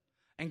word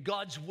and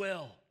God's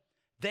will.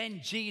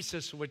 Then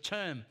Jesus will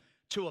return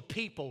to a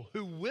people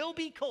who will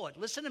be caught,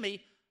 listen to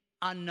me,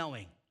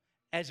 unknowing,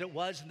 as it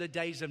was in the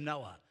days of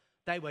Noah.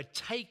 They were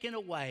taken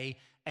away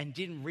and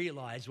didn't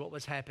realize what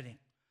was happening.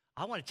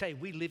 I want to tell you,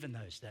 we live in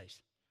those days.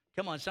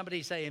 Come on,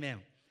 somebody say amen.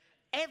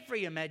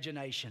 Every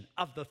imagination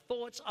of the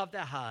thoughts of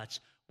their hearts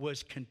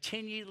was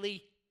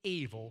continually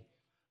evil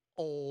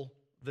all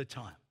the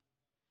time.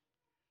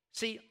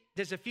 See,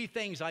 there's a few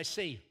things I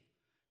see.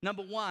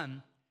 Number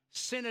one,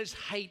 sinners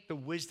hate the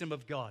wisdom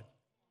of God.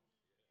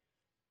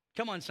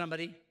 Come on,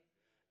 somebody.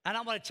 And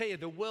I want to tell you,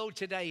 the world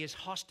today is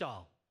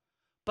hostile.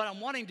 But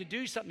I'm wanting to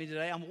do something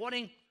today. I'm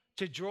wanting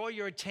to draw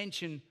your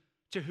attention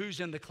to who's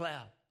in the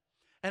cloud.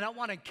 And I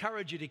want to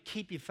encourage you to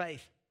keep your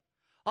faith.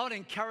 I want to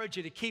encourage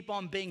you to keep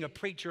on being a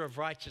preacher of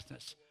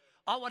righteousness.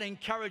 I want to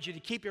encourage you to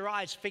keep your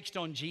eyes fixed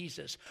on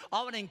Jesus.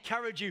 I want to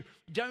encourage you,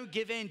 don't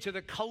give in to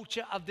the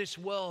culture of this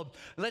world.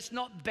 Let's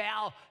not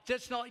bow.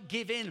 Let's not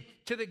give in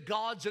to the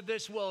gods of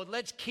this world.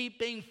 Let's keep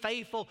being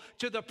faithful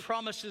to the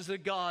promises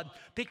of God,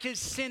 because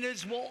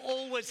sinners will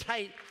always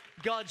hate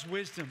God's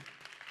wisdom.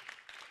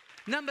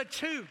 Number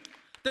two,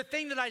 the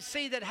thing that I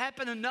see that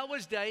happened in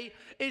Noah's day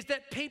is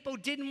that people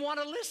didn't want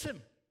to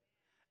listen.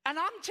 And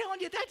I'm telling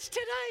you, that's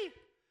today.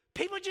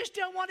 People just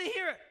don't want to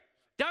hear it.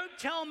 Don't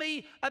tell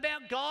me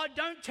about God.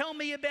 Don't tell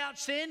me about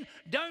sin.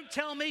 Don't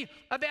tell me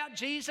about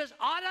Jesus.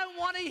 I don't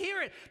want to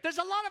hear it. There's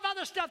a lot of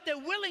other stuff they're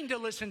willing to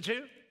listen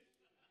to,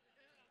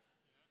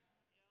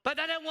 but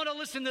they don't want to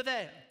listen to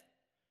that.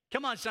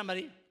 Come on,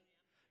 somebody.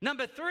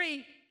 Number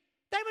three,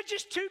 they were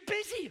just too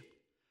busy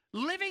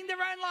living their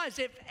own lives.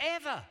 If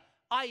ever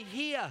I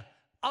hear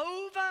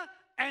over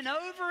and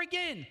over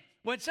again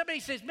when somebody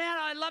says, man,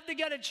 I love to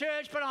go to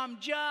church, but I'm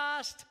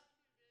just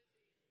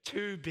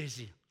too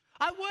busy.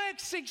 I work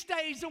 6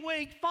 days a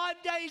week, 5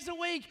 days a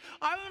week.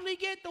 I only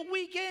get the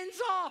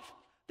weekends off.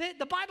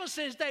 The Bible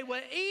says they were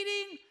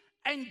eating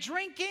and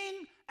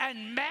drinking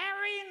and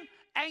marrying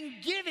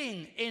and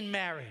giving in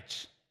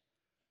marriage.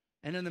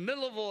 And in the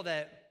middle of all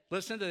that,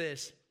 listen to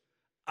this,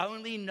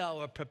 only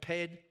Noah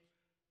prepared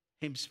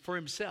for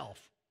himself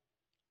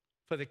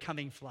for the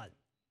coming flood.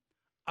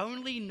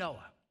 Only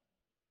Noah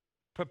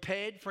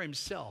prepared for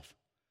himself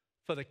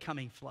for the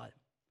coming flood.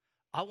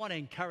 I want to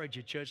encourage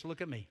you, church, look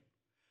at me.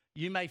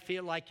 You may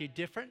feel like you're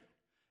different.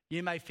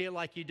 You may feel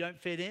like you don't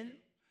fit in.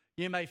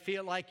 You may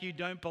feel like you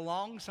don't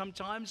belong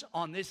sometimes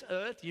on this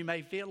earth. You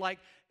may feel like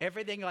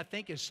everything I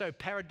think is so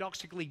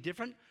paradoxically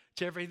different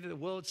to everything the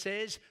world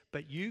says,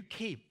 but you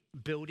keep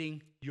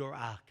building your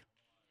ark.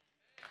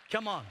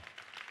 Come on.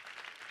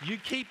 You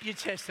keep your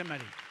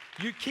testimony.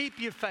 You keep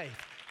your faith.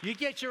 You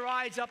get your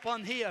eyes up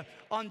on here,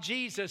 on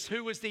Jesus,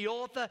 who was the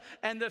author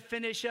and the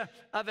finisher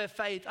of our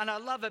faith. And I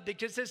love it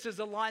because this is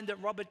a line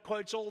that Robert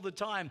quotes all the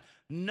time.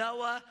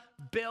 Noah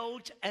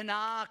built an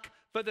ark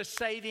for the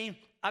saving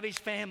of his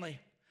family.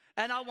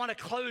 And I want to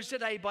close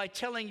today by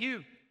telling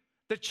you,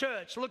 the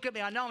church, look at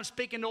me. I know I'm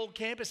speaking to all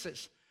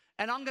campuses.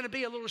 And I'm going to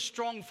be a little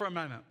strong for a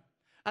moment.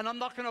 And I'm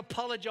not going to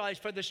apologize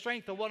for the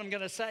strength of what I'm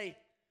going to say.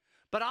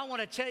 But I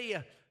want to tell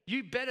you,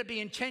 you better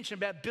be intentional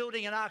about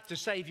building an ark to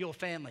save your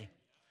family.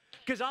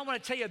 Because I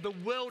want to tell you, the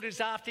world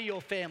is after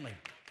your family.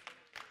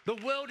 The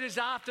world is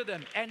after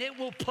them, and it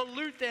will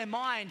pollute their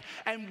mind.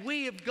 And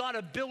we have got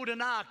to build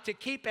an ark to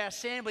keep our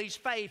family's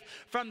faith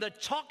from the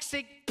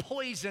toxic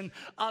poison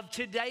of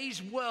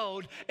today's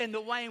world in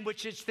the way in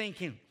which it's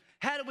thinking.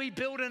 How do we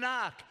build an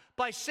ark?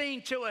 By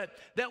seeing to it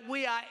that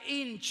we are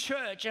in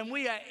church and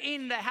we are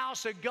in the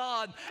house of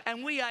God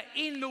and we are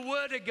in the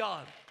Word of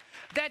God.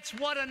 That's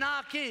what an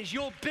ark is.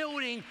 You're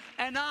building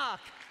an ark.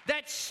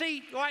 That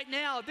seat right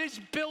now, this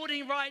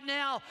building right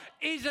now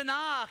is an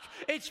ark.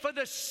 It's for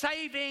the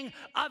saving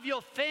of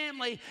your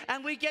family.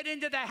 And we get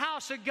into the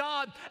house of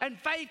God, and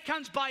faith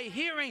comes by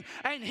hearing,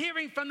 and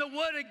hearing from the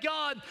Word of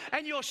God.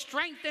 And you're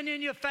strengthened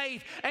in your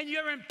faith, and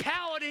you're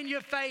empowered in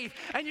your faith.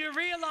 And you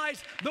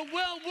realize the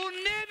world will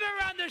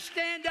never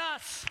understand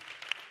us.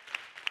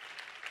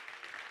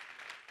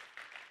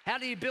 How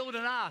do you build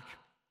an ark?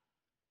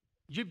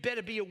 You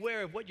better be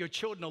aware of what your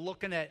children are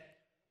looking at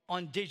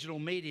on digital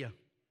media.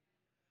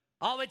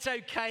 Oh, it's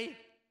okay.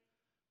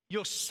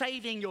 You're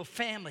saving your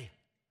family.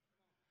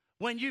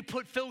 When you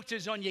put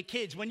filters on your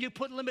kids, when you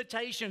put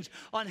limitations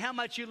on how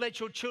much you let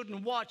your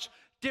children watch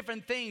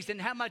different things and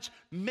how much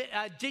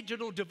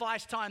digital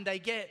device time they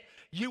get,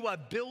 you are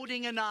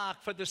building an ark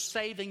for the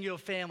saving of your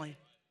family.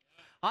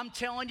 I'm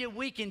telling you,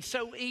 we can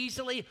so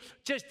easily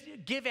just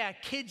give our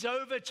kids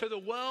over to the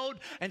world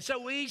and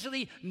so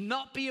easily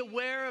not be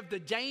aware of the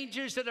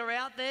dangers that are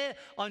out there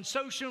on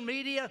social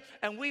media,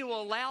 and we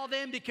will allow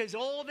them because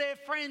all their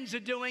friends are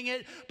doing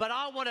it. But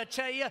I want to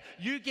tell you,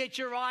 you get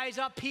your eyes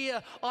up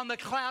here on the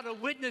cloud of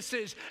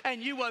witnesses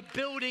and you are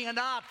building an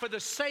ark for the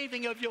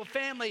saving of your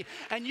family.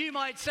 And you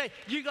might say,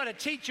 you got to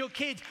teach your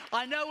kids.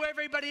 I know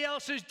everybody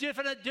else is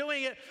different at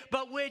doing it,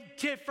 but we're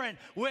different.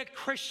 We're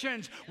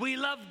Christians. We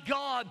love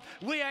God.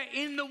 We are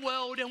in the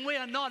world and we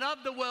are not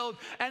of the world.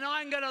 And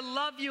I'm going to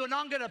love you and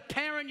I'm going to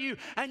parent you.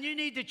 And you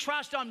need to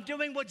trust I'm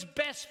doing what's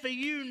best for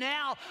you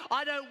now.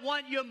 I don't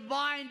want your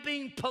mind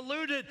being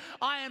polluted.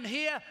 I am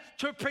here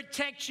to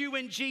protect you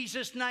in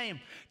Jesus'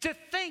 name. To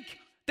think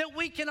that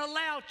we can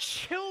allow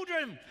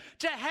children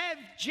to have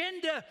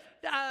gender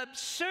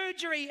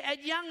surgery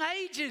at young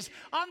ages.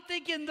 I'm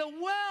thinking the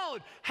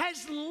world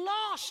has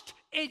lost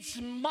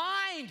its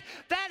mind.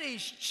 That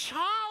is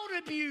child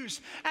abuse,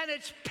 and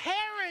it's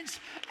parents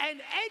and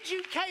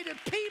educated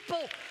people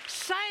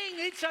saying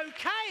it's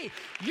okay.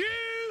 You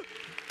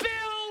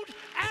build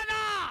an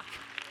ark.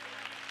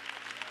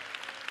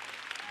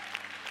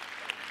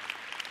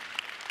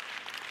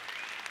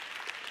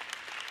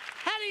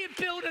 How do you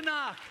build an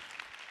ark?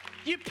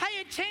 You pay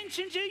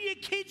attention to who your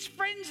kids'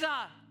 friends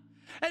are.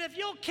 And if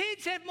your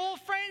kids have more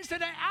friends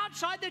that are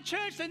outside the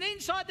church than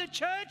inside the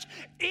church,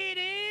 it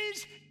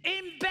is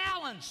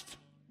imbalanced.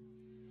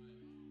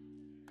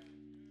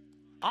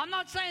 I'm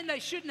not saying they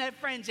shouldn't have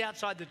friends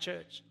outside the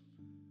church,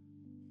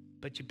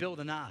 but you build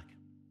an ark.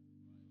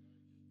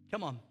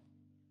 Come on.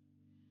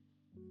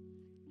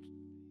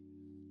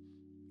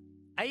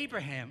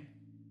 Abraham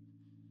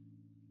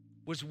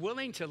was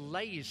willing to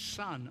lay his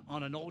son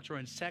on an altar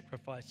and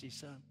sacrifice his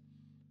son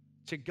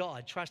to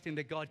God, trusting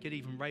that God could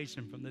even raise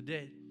him from the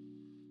dead.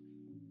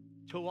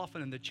 Too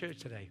often in the church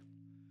today,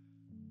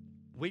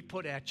 we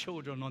put our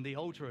children on the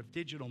altar of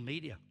digital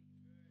media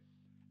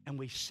and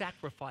we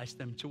sacrifice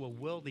them to a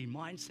worldly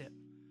mindset,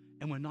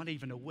 and we're not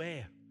even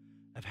aware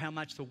of how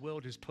much the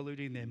world is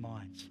polluting their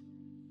minds.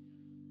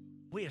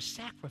 We are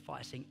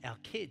sacrificing our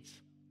kids.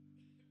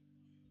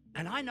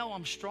 And I know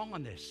I'm strong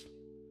on this.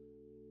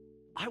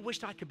 I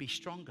wished I could be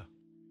stronger.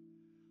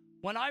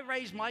 When I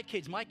raised my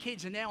kids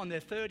are now in their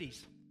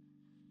 30s.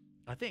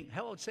 I think.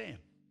 How old's Sam?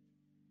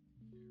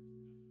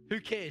 Who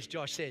cares,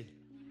 Josh said.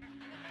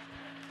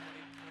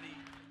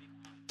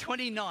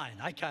 29.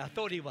 Okay, I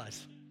thought he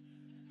was.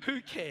 Who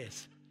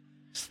cares?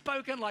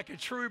 Spoken like a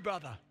true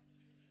brother.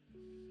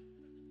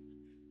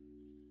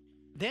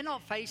 They're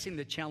not facing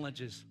the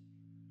challenges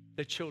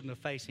the children are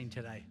facing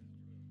today.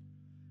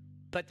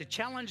 But the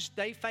challenge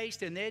they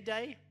faced in their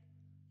day,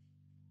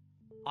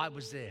 I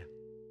was there.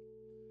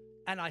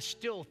 And I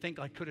still think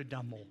I could have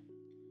done more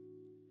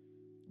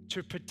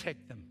to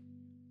protect them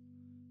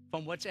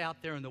from what's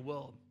out there in the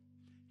world.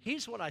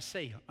 Here's what I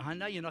see. I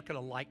know you're not going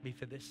to like me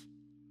for this,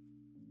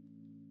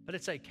 but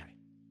it's okay.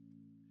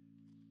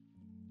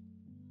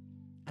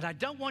 And I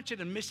don't want you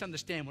to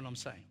misunderstand what I'm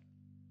saying.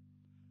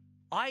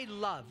 I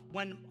love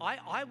when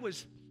I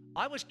was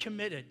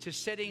committed to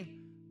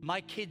setting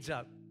my kids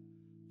up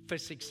for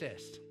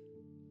success.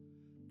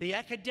 The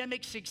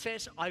academic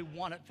success, I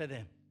want it for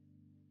them.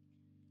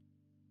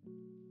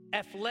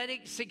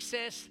 Athletic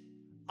success,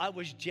 I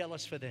was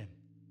jealous for them.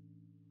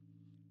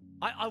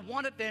 I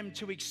wanted them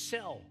to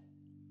excel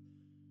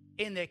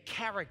in their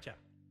character,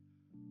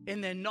 in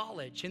their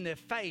knowledge, in their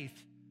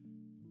faith.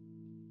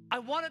 I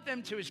wanted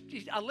them to,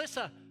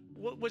 Alyssa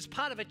was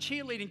part of a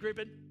cheerleading group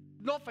at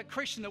Norfolk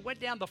Christian that went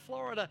down to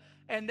Florida,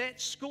 and that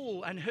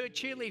school and her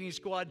cheerleading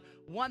squad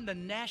won the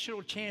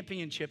national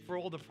championship for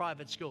all the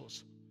private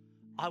schools.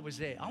 I was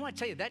there. I want to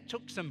tell you, that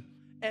took some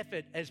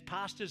effort as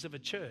pastors of a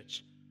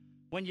church.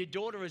 When your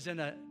daughter is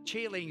in a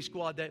cheerleading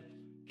squad that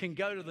can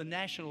go to the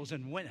nationals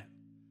and win it,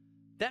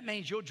 That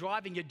means you're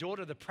driving your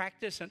daughter to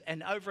practice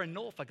and over in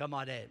Norfolk, I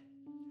might add,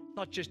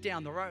 not just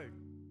down the road.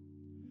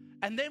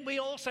 And then we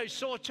also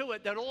saw to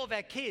it that all of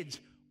our kids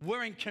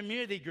were in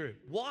community group.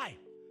 Why?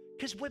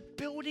 Because we're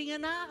building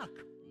an ark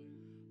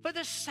for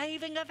the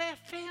saving of our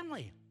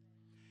family.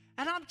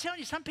 And I'm telling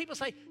you, some people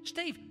say,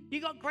 Steve,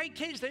 you got great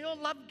kids. They all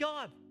love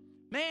God.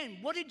 Man,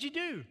 what did you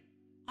do?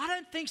 I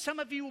don't think some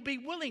of you will be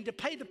willing to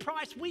pay the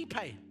price we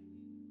paid.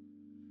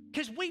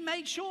 Because we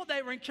made sure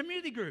they were in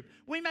community group.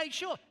 We made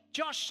sure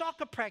Josh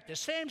soccer practice,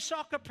 Sam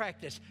soccer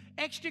practice,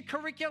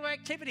 extracurricular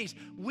activities.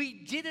 We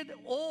did it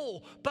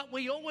all, but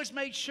we always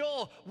made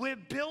sure we're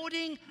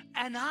building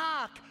an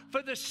ark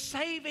for the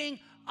saving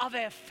of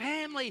our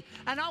family.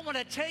 And I want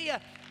to tell you,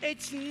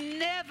 it's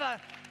never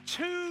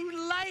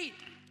too late.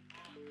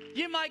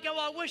 You might go,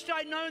 I wish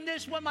I'd known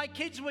this when my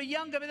kids were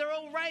younger, but they're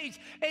all raised.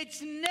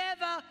 It's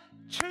never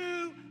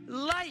too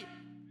late.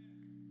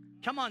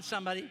 Come on,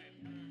 somebody.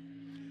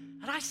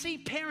 And I see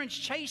parents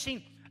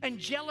chasing and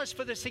jealous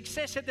for the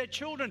success of their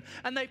children,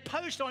 and they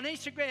post on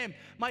Instagram,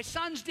 my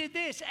sons did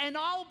this, and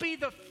I'll be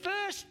the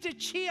first to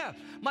cheer.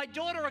 My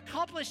daughter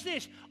accomplished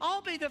this.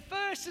 I'll be the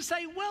first to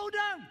say, well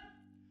done.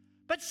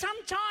 But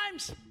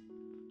sometimes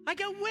I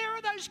go, where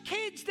are those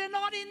kids? They're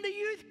not in the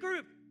youth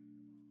group.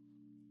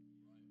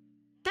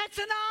 That's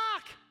an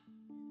ark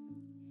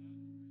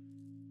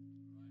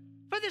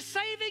for the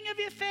saving of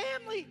your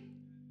family.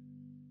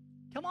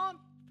 Come on,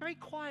 very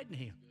quiet in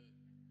here.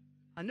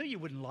 I knew you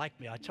wouldn't like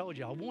me. I told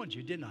you, I warned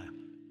you, didn't I?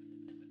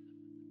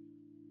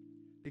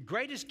 The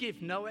greatest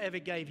gift Noah ever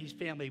gave his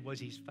family was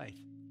his faith.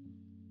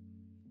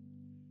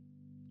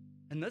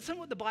 And listen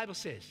what the Bible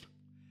says.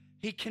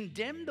 He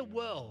condemned the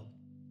world,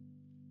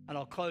 and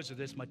I'll close with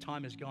this, my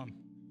time is gone.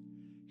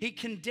 He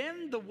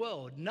condemned the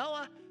world.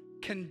 Noah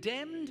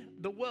condemned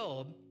the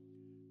world,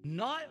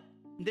 not,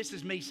 this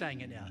is me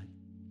saying it now,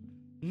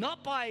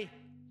 not by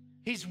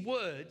his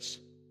words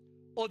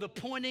or the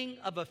pointing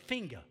of a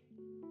finger,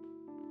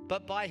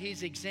 but by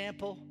his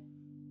example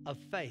of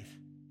faith.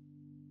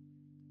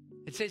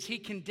 It says he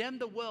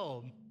condemned the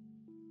world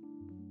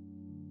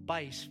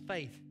by his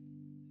faith.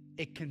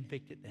 It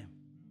convicted them.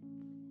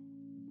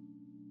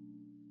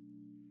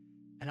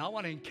 And I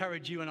want to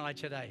encourage you and I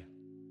today.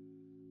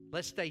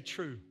 Let's stay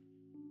true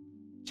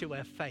to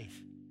our faith.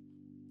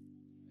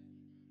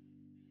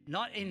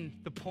 Not in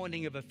the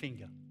pointing of a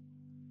finger.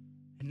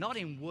 And not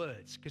in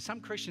words. Because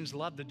some Christians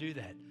love to do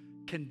that.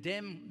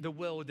 Condemn the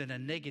world in a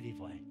negative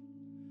way.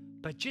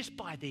 But just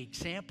by the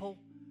example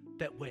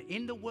that we're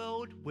in the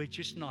world, we're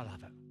just not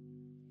of it.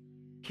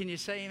 Can you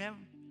say amen?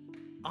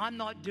 I'm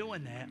not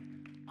doing that.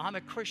 I'm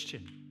a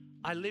Christian.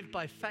 I live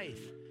by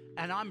faith.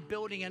 And I'm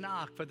building an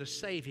ark for the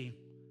saving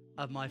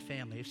of my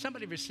family. If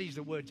somebody receives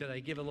the word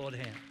today, give the Lord a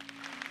hand.